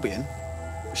 Albion?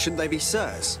 Shouldn't they be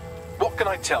SIRS? What can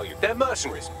I tell you? They're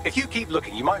mercenaries. If you keep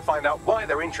looking, you might find out why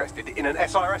they're interested in an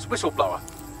SIRS whistleblower.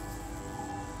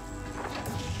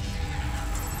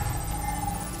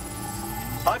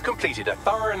 I've completed a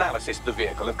thorough analysis of the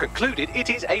vehicle and concluded it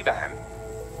is a van.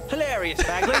 Hilarious,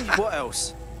 Bagley. What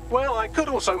else? Well, I could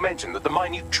also mention that the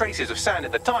minute traces of sand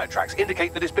in the tyre tracks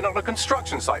indicate that it's been on a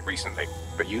construction site recently.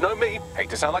 But you know me, hate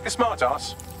to sound like a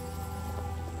smartass.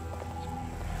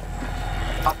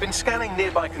 I've been scanning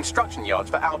nearby construction yards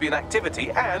for Albion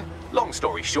activity and, long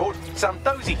story short, some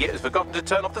dozy git has forgotten to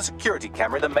turn off the security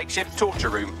camera in the makeshift torture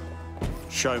room.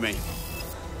 Show me.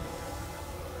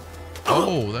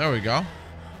 Oh, there we go.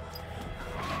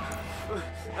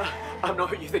 I'm not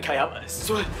who you think I am, I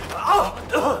swear.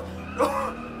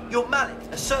 You're Malik,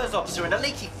 a SIRS officer and a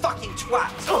leaky fucking twat.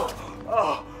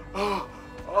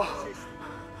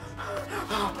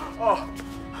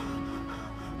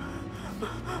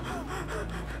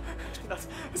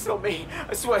 It's not me.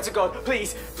 I swear to God.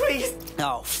 Please, please.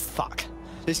 Oh, fuck.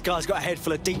 This guy's got a head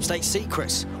full of deep state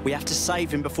secrets. We have to save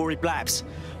him before he blabs.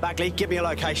 Bagley, give me a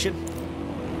location.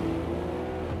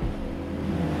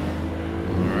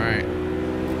 All right.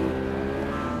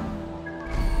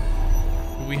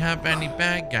 Who we have any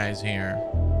bad guys here?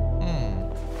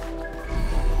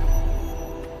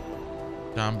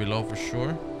 Down below for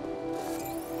sure.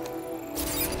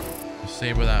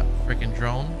 Disable that freaking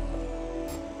drone.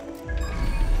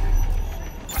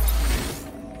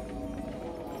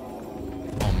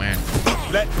 Oh man.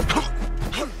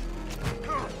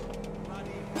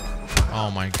 Oh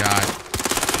my god.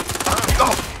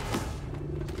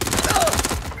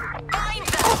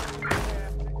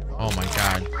 Oh my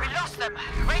god. We lost them.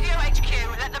 Radio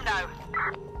HQ, let them know.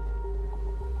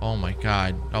 Oh my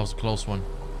god. That was a close one.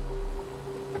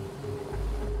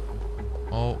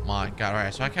 Oh my god.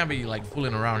 Alright, so I can't be like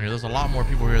fooling around here. There's a lot more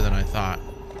people here than I thought.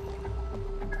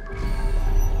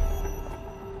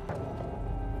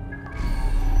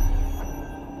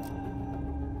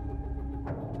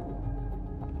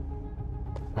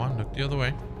 Come on, look the other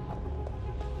way.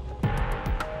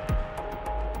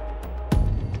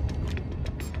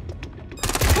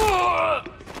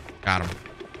 Got him.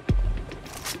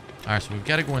 Alright, so we've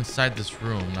got to go inside this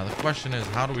room. Now the question is,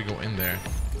 how do we go in there?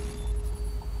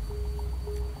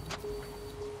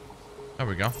 There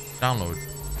we go. Download.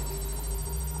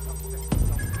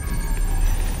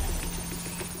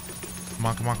 Come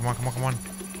on, come on, come on, come on, come on.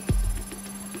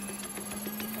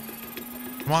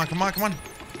 Come on, come on, come on.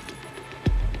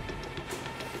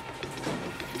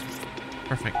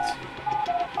 Perfect.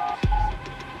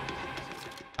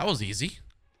 That was easy.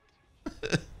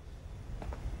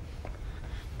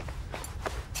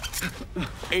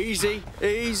 Easy,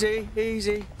 easy,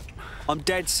 easy. I'm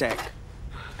DedSec.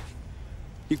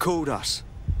 You called us.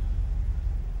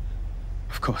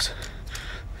 Of course.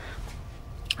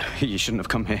 You shouldn't have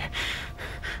come here.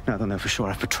 Now they'll know for sure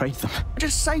I've betrayed them. I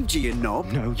just saved you, you knob.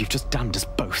 No, you've just damned us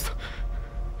both.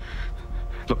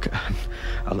 Look,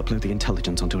 I'll upload the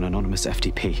intelligence onto an anonymous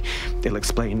FTP. It'll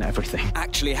explain everything.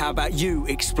 Actually, how about you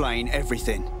explain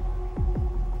everything?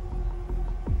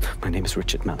 My name is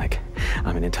Richard Malik.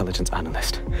 I'm an intelligence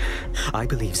analyst. I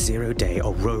believe Zero Day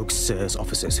are rogue SIRS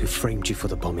officers who framed you for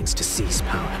the bombings to seize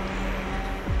power.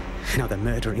 Now they're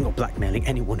murdering or blackmailing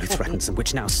anyone who threatens them,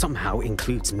 which now somehow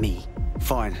includes me.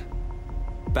 Fine.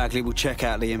 Bagley will check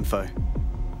out the info.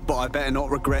 But I better not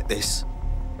regret this.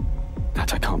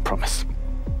 That I can't promise.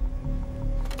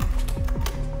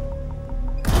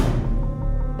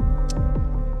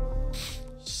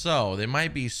 So, they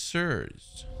might be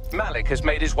SIRS. Malik has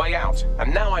made his way out,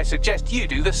 and now I suggest you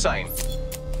do the same.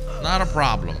 Not a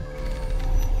problem.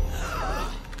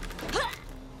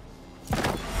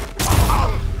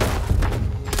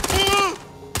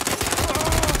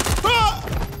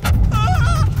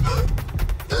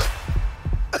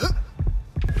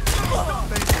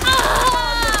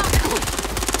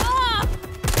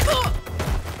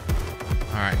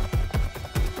 Alright.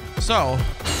 So,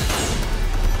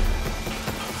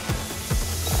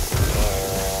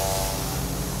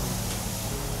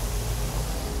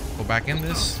 back in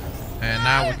this, and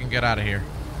now we can get out of here.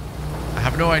 I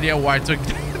have no idea why I took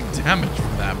damage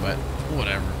from that, but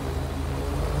whatever.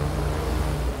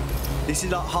 This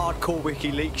is like hardcore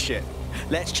WikiLeaks shit.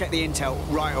 Let's check the intel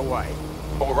right away.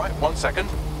 All right, 1 second.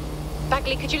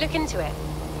 Bagley, could you look into it?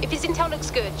 If his intel looks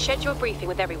good, schedule a briefing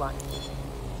with everyone.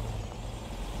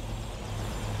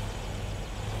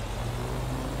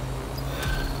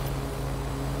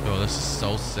 Oh, this is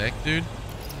so sick, dude.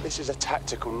 This is a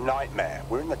tactical nightmare.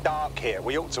 We're in the dark here.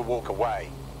 We ought to walk away.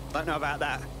 Don't know about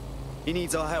that. He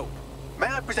needs our help. May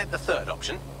I present the third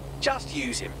option? Just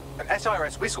use him. An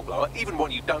SIRS whistleblower, even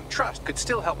one you don't trust, could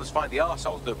still help us find the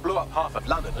arseholes that blew up half of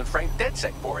London and framed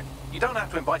DedSec for it. You don't have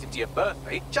to invite him to your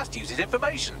birthday, just use his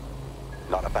information.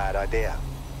 Not a bad idea.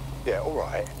 Yeah, all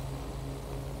right.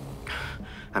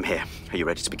 I'm here. Are you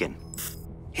ready to begin?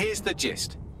 Here's the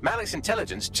gist. Malik's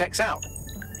intelligence checks out.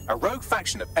 A rogue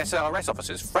faction of SIRS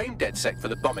officers framed DedSec for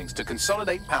the bombings to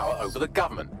consolidate power over the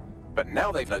government. But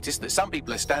now they've noticed that some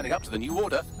people are standing up to the new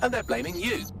order, and they're blaming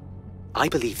you. I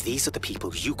believe these are the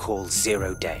people you call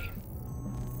Zero Day.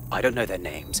 I don't know their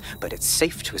names, but it's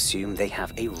safe to assume they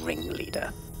have a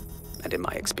ringleader. And in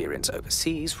my experience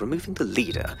overseas, removing the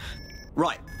leader...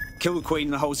 Right. Kill the Queen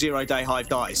and the whole Zero Day hive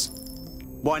dies.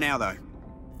 Why now, though?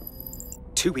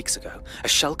 2 weeks ago, a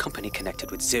shell company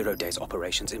connected with Zero Day's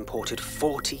operations imported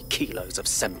 40 kilos of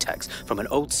Semtex from an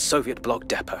old Soviet bloc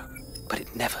depot. But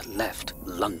it never left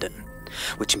London,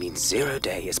 which means Zero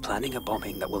Day is planning a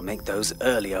bombing that will make those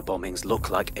earlier bombings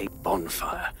look like a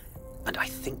bonfire. And I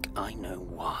think I know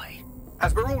why.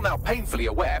 As we're all now painfully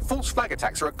aware, false flag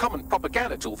attacks are a common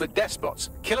propaganda tool for despots.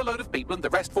 Kill a load of people and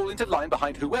the rest fall into line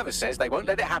behind whoever says they won't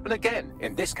let it happen again.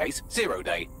 In this case, Zero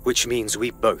Day. Which means we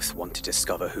both want to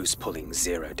discover who's pulling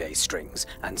Zero Day strings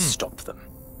and stop them.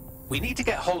 We need to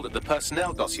get hold of the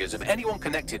personnel dossiers of anyone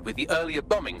connected with the earlier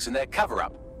bombings and their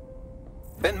cover-up.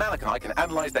 Then Malik and I can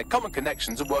analyze their common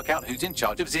connections and work out who's in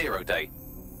charge of Zero Day.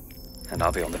 And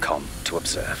I'll be on the comm to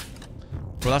observe.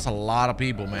 Bro, that's a lot of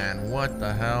people, man. What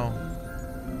the hell?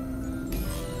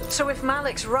 So if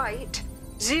Malik's right,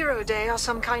 Zero Day are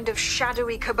some kind of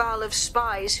shadowy cabal of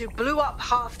spies who blew up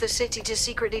half the city to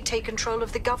secretly take control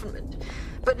of the government.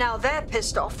 But now they're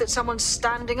pissed off that someone's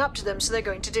standing up to them, so they're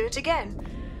going to do it again.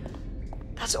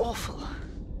 That's awful.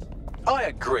 I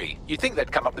agree. You'd think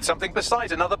they'd come up with something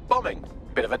besides another bombing.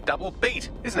 Bit of a double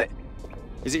beat, isn't it?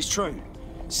 Is it true?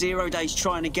 Zero Day's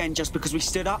trying again just because we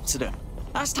stood up to them.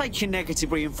 That's taking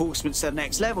negative reinforcements to the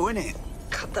next level, isn't it?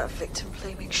 Cut that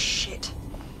victim-blaming shit.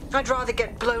 I'd rather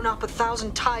get blown up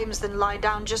 1,000 times than lie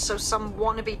down just so some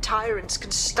wannabe tyrants can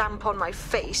stamp on my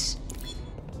face.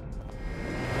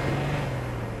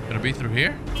 Gonna be through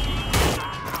here?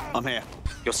 I'm here.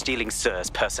 You're stealing SIR's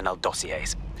personnel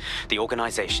dossiers. The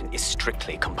organization is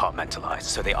strictly compartmentalized,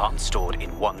 so they aren't stored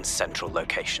in one central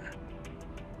location.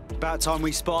 About time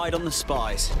we spied on the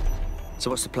spies. So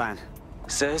what's the plan?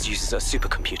 SIRS uses a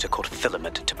supercomputer called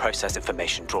Filament to process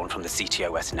information drawn from the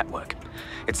CTOS network.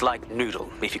 It's like Noodle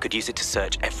if you could use it to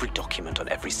search every document on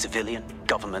every civilian,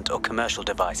 government, or commercial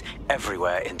device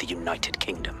everywhere in the United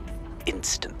Kingdom.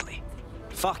 Instantly.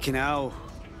 Fucking hell.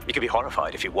 You can be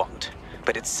horrified if you want,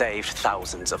 but it's saved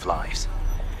thousands of lives.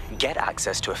 Get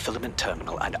access to a Filament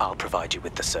terminal and I'll provide you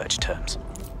with the search terms.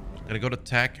 Gotta go to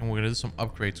tech and we're gonna do some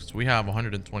upgrades because we have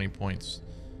 120 points.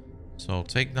 So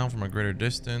take down from a greater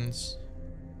distance.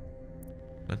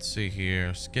 Let's see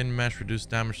here. Skin mesh, reduce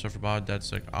damage suffered by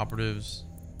DedSec operatives.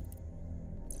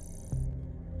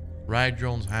 Ride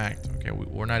drones hacked. Okay,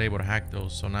 we're not able to hack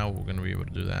those, so now we're gonna be able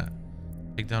to do that.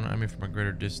 Take down an enemy from a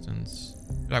greater distance.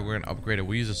 I feel like we're gonna upgrade it.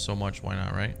 We use it so much, why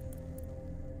not, right?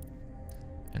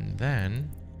 And then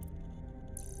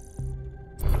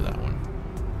do that one.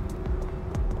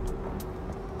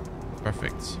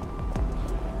 Perfect.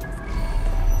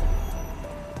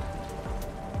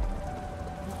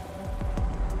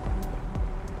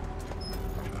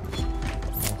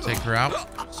 I'll take her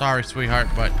out. Sorry, sweetheart,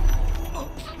 but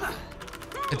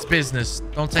it's business.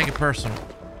 Don't take it personal.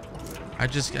 I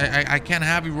can't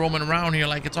have you roaming around here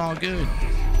like it's all good.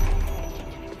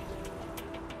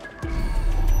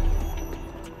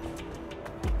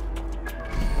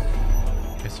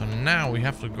 Okay, so now we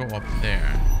have to go up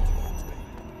there.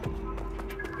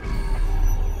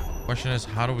 Question is,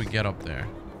 how do we get up there?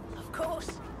 Of course.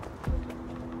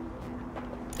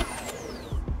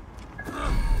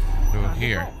 Do it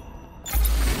here.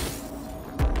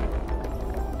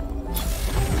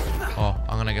 Oh,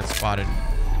 I'm gonna get spotted.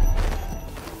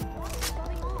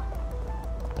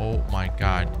 Oh my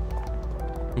god.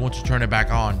 He wants to turn it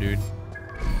back on, dude.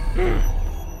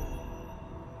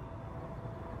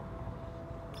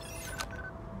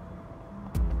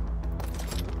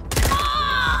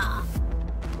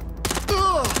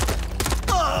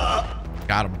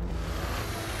 Got him.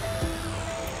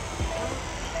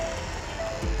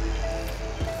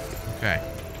 Okay.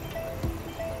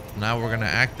 Now we're gonna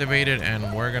activate it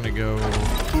and we're gonna go.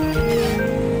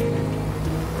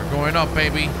 We're going up,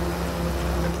 baby.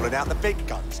 They're pulling out the big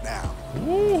guns now.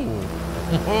 Ooh.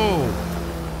 Whoa.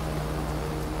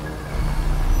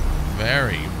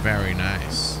 Very, very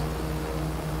nice.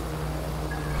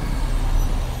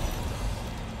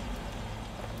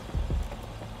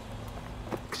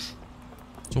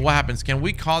 So what happens? Can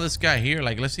we call this guy here?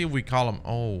 Like, let's see if we call him.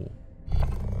 Oh.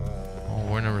 Oh,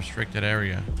 we're in a restricted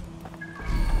area.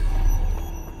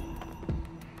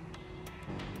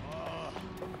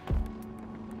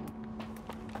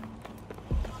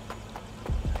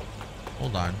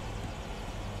 Hold on.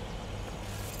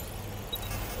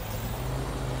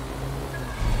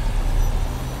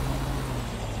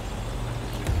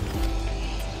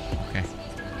 Okay.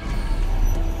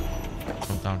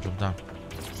 Jump down, jump down.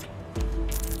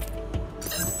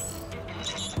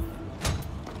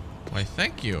 Why,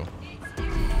 thank you.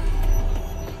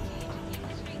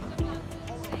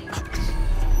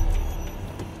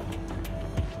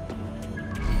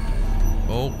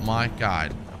 Oh my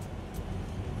god.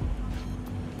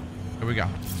 Here we go.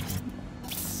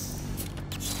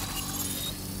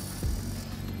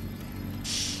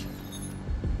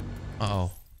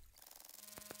 Uh-oh.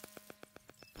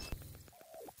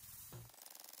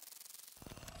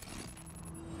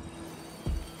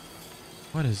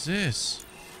 What is this?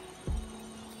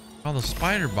 Oh, the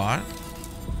spider bot.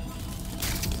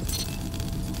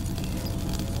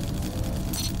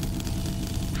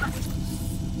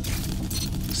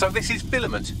 So this is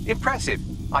Filament. Impressive.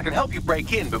 I can help you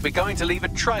break in, but we're going to leave a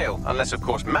trail, unless of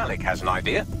course Malik has an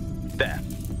idea. There.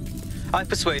 I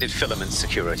persuaded Filament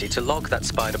Security to log that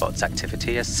Spiderbot's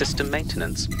activity as system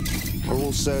maintenance. Are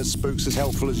all Sir's spooks as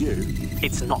helpful as you?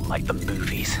 It's not like the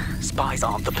movies. Spies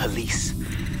aren't the police.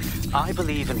 I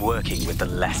believe in working with the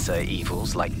lesser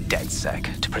evils like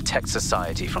DedSec to protect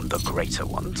society from the greater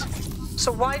ones.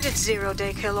 So why did Zero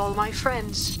Day kill all my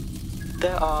friends?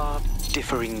 There are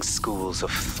differing schools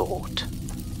of thought.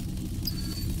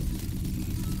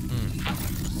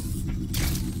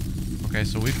 Okay,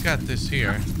 so we've got this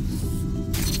here.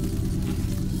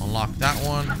 Unlock that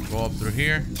one. Go up through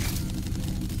here.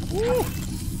 Woo!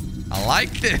 I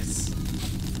like this.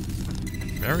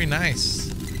 Very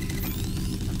nice.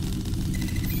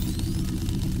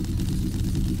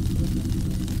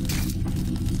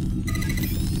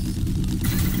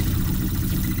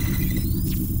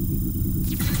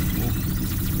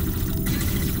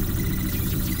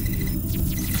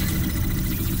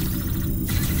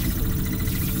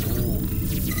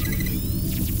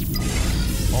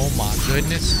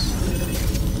 Goodness.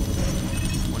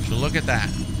 Won't you look at that?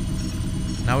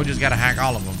 Now we just gotta hack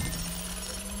all of them.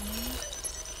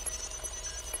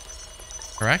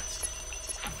 Correct?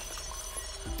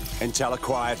 Intel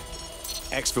acquired.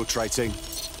 Exfiltrating.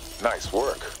 Nice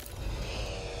work.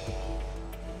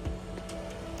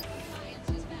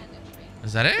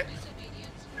 Is that it?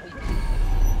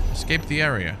 Escape the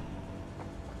area.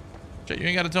 Shit, you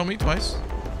ain't gotta tell me twice.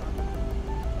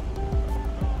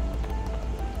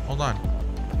 Hold on.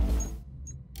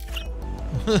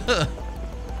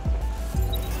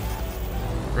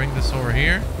 Bring this over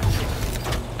here.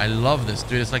 I love this,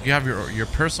 dude. It's like you have your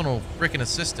personal freaking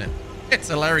assistant. It's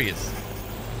hilarious.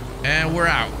 And we're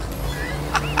out.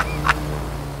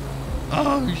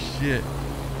 Oh, shit.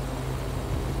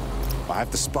 I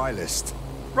have the spy list.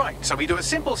 Right, so we do a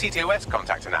simple CTOS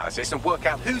contact analysis and work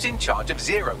out who's in charge of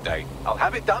Zero Day. I'll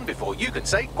have it done before you can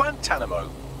say Guantanamo.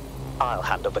 I'll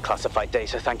handle the classified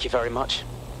data, thank you very much.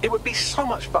 It would be so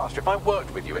much faster if I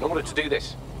worked with you in order to do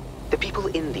this. The people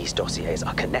in these dossiers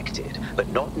are connected, but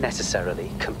not necessarily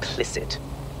complicit.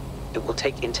 It will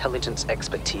take intelligence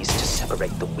expertise to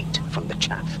separate the wheat from the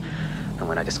chaff. And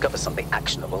when I discover something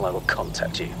actionable, I will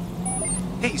contact you.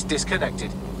 He's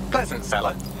disconnected. Pleasant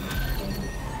fella.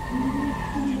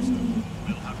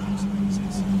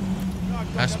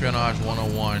 Espionage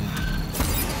 101.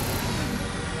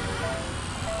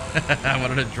 I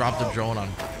wanted to drop the drone on.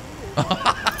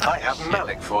 I have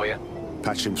Malik for you.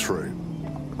 Patch him through.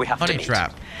 We have Honey to meet.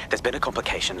 trap. There's been a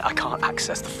complication. I can't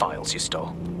access the files you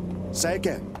stole. Say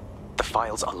again. The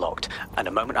files are locked, and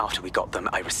a moment after we got them,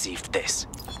 I received this.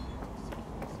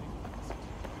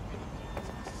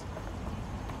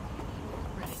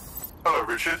 Hello,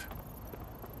 Richard.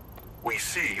 We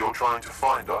see you're trying to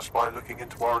find us by looking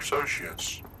into our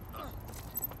associates.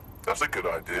 That's a good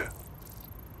idea.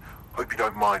 Hope you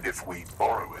don't mind if we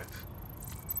borrow it.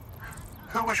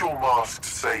 Who was your masked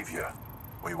savior,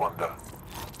 we wonder?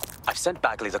 I've sent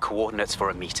Bagley the coordinates for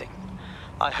a meeting.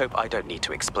 I hope I don't need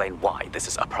to explain why this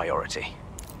is a priority.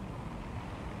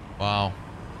 Wow.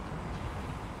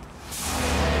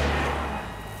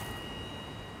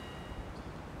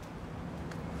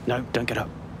 No, don't get up.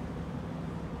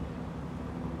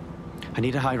 I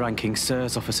need a high-ranking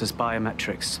SIRS officer's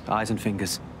biometrics, eyes and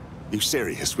fingers. You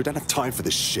serious? We don't have time for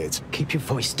this shit. Keep your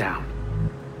voice down.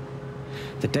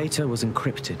 The data was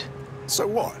encrypted. So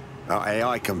what? Our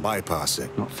AI can bypass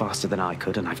it. Not faster than I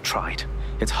could, and I've tried.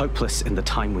 It's hopeless in the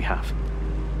time we have.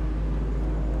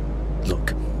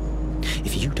 Look,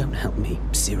 if you don't help me,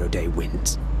 Zero Day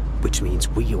wins, which means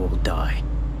we all die.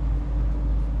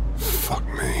 Fuck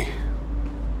me.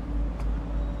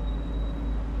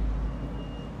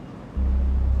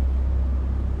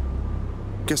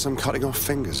 Guess I'm cutting off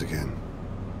fingers again.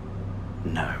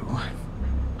 No.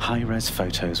 High-res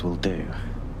photos will do.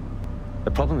 The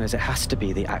problem is it has to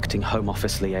be the acting Home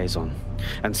Office liaison,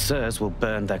 and SIRS will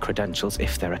burn their credentials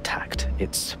if they're attacked.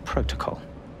 It's protocol.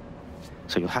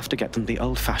 So you'll have to get them the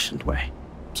old-fashioned way.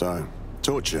 So,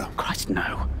 torture? Christ,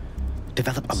 no.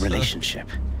 Develop a relationship.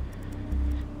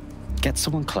 Get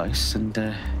someone close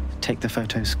and take the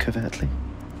photos covertly.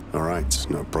 All right,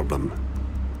 no problem.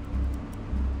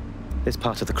 This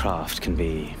part of the craft can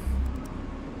be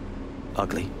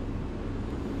ugly.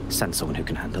 Send someone who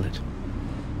can handle it.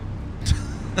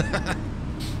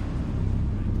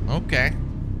 Okay.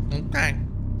 Okay.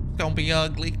 Don't be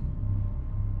ugly.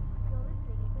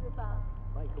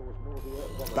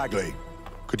 Bagley,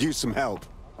 could use some help.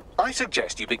 I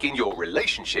suggest you begin your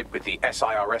relationship with the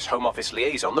SIRS Home Office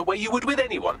liaison the way you would with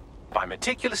anyone, by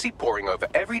meticulously poring over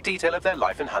every detail of their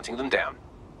life and hunting them down.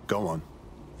 Go on.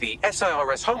 The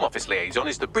SIRS Home Office liaison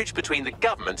is the bridge between the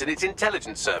government and its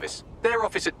intelligence service. Their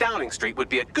office at Downing Street would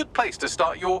be a good place to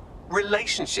start your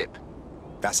relationship.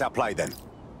 That's our play then.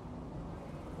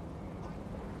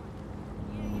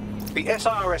 The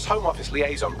SIRS Home Office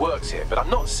liaison works here, but I'm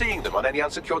not seeing them on any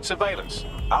unsecured surveillance.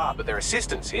 Ah, but their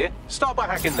assistants here. Start by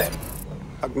hacking them.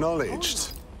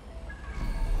 Acknowledged.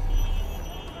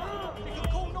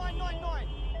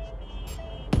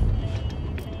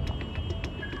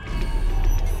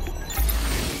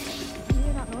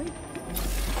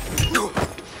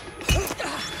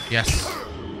 Yes.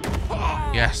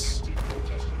 Yes.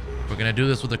 We're gonna do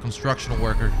this with a construction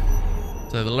worker.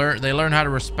 So they learn how to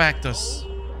respect us.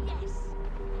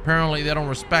 Apparently they don't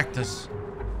respect us.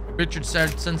 Richard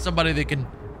said send somebody that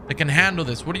can handle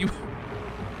this. What are you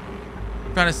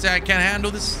trying to say? I can't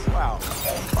handle this? Wow.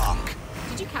 Fuck.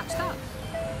 Did you catch that?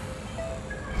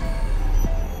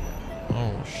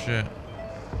 Oh shit.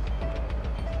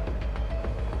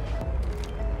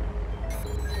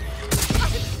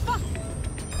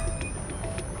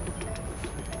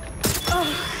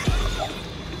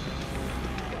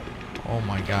 Oh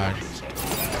my god.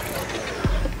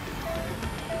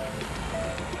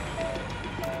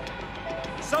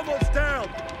 Someone's down.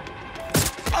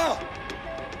 Oh.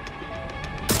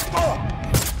 Oh.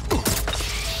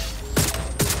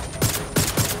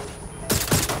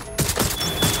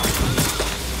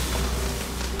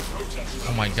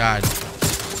 Oh my god.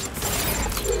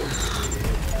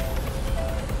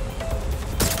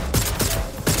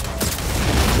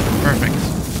 Perfect.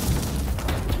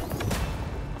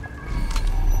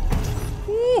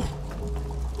 Woo.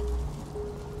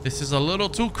 This is a little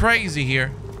too crazy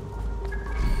here.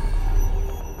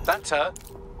 That's her.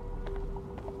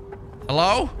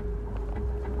 Hello?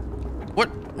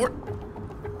 What?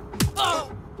 Oh.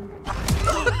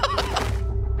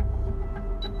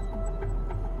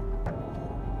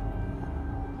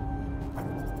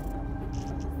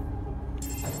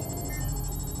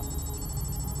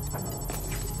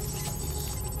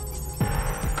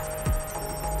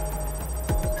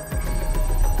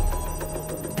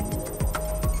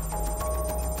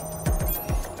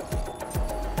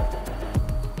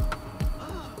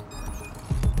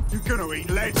 You're gonna eat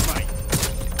lead, mate.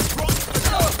 Oh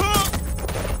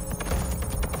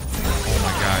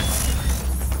my god.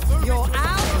 You're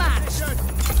outmatched.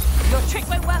 Your trick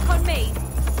won't work on me.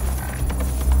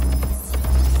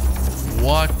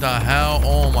 What the hell?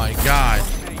 Oh my god.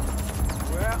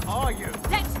 Where are you?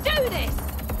 Let's do this.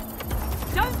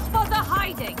 Don't bother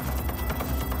hiding.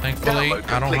 Thankfully,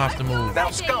 I don't have to move.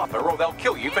 Now scarp her or they'll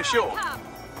kill you for sure.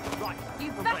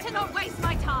 You better not waste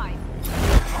my time.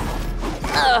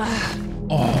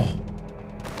 Oh.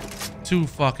 Too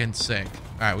fucking sick.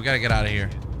 All right, we gotta get out of here.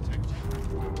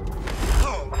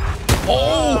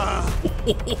 Oh!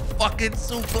 Fucking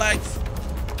suplex.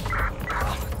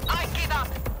 I give up.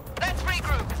 Let's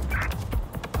regroup.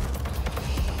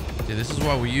 Dude, this is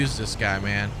why we use this guy,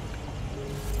 man.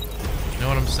 You know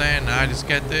what I'm saying? I just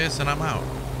get this and I'm out.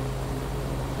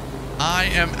 I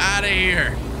am out of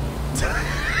here.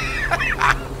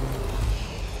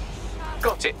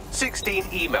 Got it. 16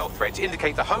 email threads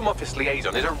indicate the Home Office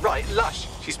liaison is a right lush.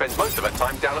 She spends most of her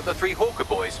time down at the Three Hawker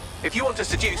Boys. If you want to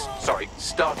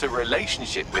start a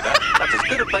relationship with her, that's as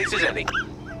good a place as any.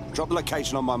 Drop the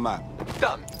location on my map.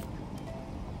 Done.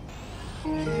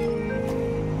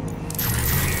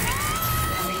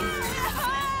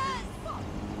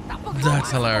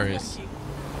 That's hilarious.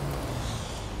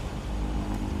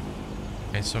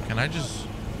 Okay, so can I just...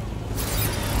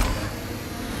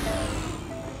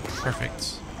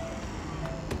 Perfect.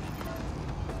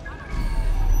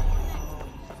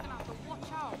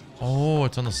 Oh,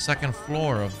 it's on the second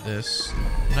floor of this.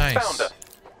 Nice. Found her.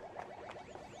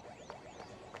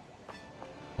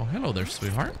 Oh, hello there,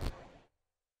 sweetheart.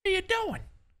 What are you doing?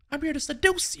 I'm here to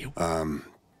seduce you.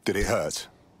 Did it hurt?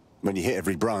 When you hit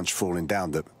every branch falling down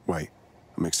that... Wait,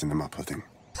 I'm mixing them up, I think.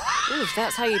 Ooh, if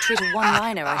that's how you treat a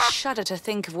one-liner, I shudder to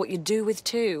think of what you do with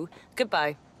two.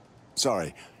 Goodbye.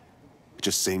 Sorry. It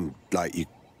just seemed like you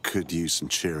could use some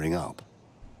cheering up.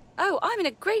 Oh, I'm in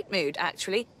a great mood,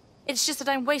 actually. It's just that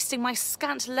I'm wasting my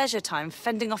scant leisure time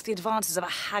fending off the advances of a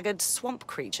haggard swamp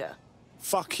creature.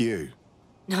 Fuck you.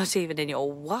 Not even in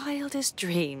your wildest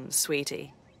dreams,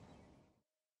 sweetie.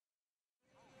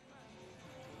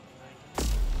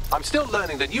 I'm still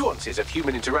learning the nuances of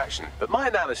human interaction, but my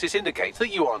analysis indicates that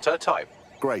you aren't her type.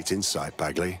 Great insight,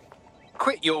 Bagley.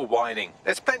 Quit your whining.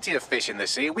 There's plenty of fish in the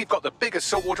sea. We've got the biggest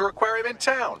saltwater aquarium in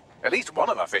town. At least one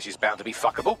of our fish is bound to be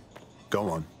fuckable. Go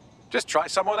on. Just try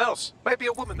someone else. Maybe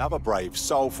a woman. Another brave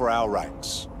soul for our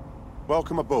ranks.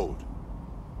 Welcome aboard.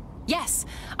 Yes,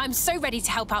 I'm so ready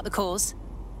to help out the cause.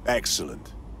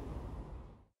 Excellent.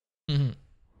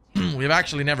 We've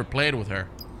actually never played with her.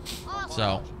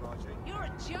 So,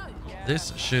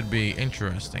 This should be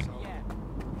interesting.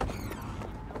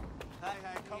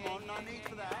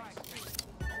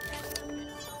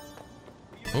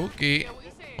 Okay.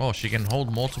 Oh, she can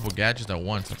hold multiple gadgets at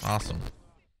once. That's awesome.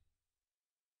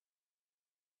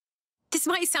 This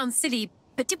might sound silly,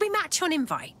 but did we match on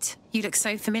invite? You look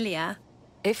so familiar.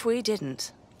 If we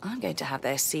didn't, I'm going to have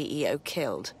their CEO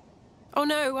killed. Oh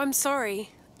no, I'm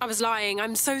sorry. I was lying.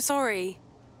 I'm so sorry.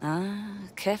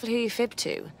 Careful who you fib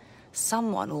to.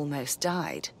 Someone almost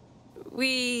died.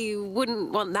 We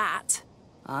wouldn't want that.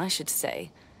 I should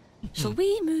say. Shall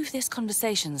we move this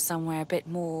conversation somewhere a bit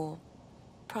more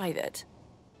private?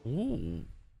 Ooh.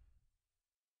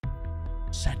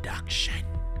 Seduction.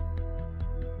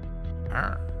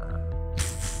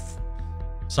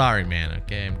 Sorry, man.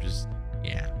 Okay, I'm just,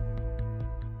 yeah.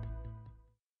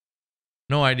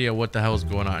 No idea what the hell's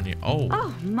going on here. Oh.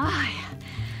 Oh my.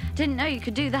 Didn't know you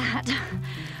could do that.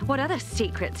 What other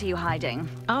secrets are you hiding?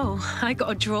 Oh, I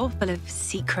got a drawer full of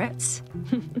secrets.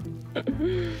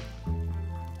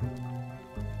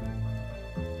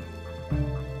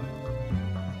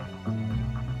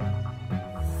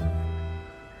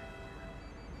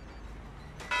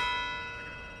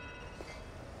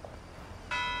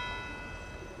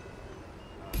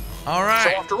 All right. So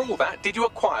after all that, did you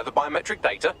acquire the biometric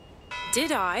data?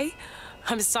 Did I?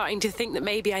 I'm starting to think that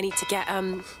maybe I need to get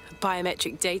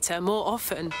biometric data more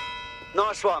often.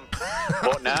 Nice one.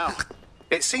 What now?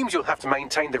 It seems you'll have to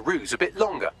maintain the ruse a bit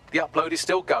longer. The upload is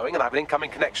still going and I have an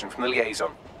incoming connection from the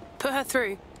liaison. Put her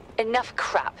through. Enough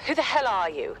crap. Who the hell are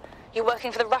you? You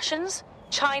working for the Russians?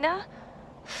 China?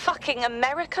 Fucking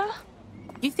America?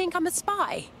 You think I'm a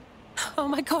spy? Oh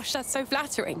my gosh, that's so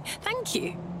flattering. Thank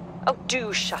you. Oh,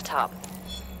 do shut up.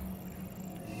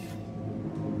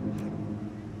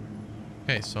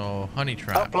 Okay, so honey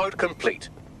trap. Upload complete.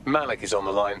 Malik is on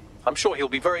the line. I'm sure he'll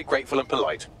be very grateful and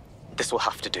polite. This will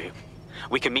have to do.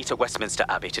 We can meet at Westminster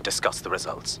Abbey to discuss the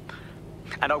results.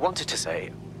 And I wanted to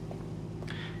say,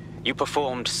 you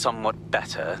performed somewhat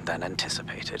better than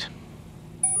anticipated.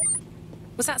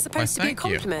 Was that supposed to be a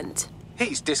compliment?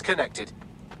 He's disconnected.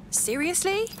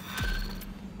 Seriously?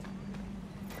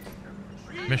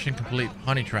 Mission complete.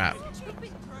 Honey trap.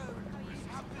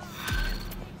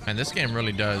 And this game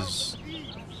really does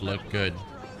look good.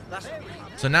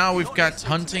 So now we've got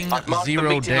hunting I've marked the 0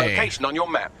 meeting day. location on your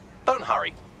map. Don't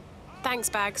hurry. Thanks,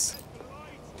 Bags.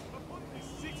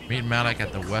 Meet Malik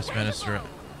at the Westminster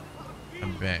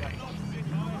Bay.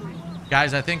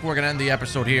 Guys, I think we're gonna end the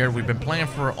episode here. We've been playing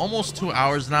for almost 2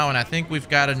 hours now, and I think we've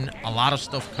gotten a lot of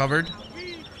stuff covered.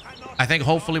 I think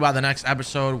hopefully by the next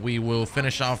episode we will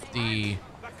finish off the,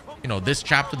 you know, this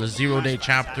chapter, the 0 day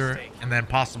chapter, and then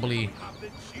possibly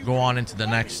go on into the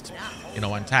next, you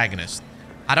know, antagonist.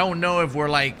 I don't know if we're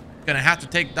like gonna have to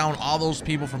take down all those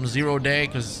people from 0 day,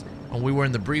 because when we were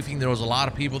in the briefing there was a lot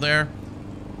of people there,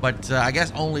 but I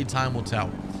guess only time will tell.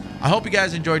 I hope you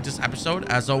guys enjoyed this episode.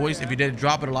 As always, if you did,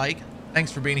 drop it a like.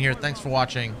 Thanks for being here, thanks for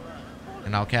watching,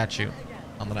 and I'll catch you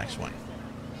on the next one.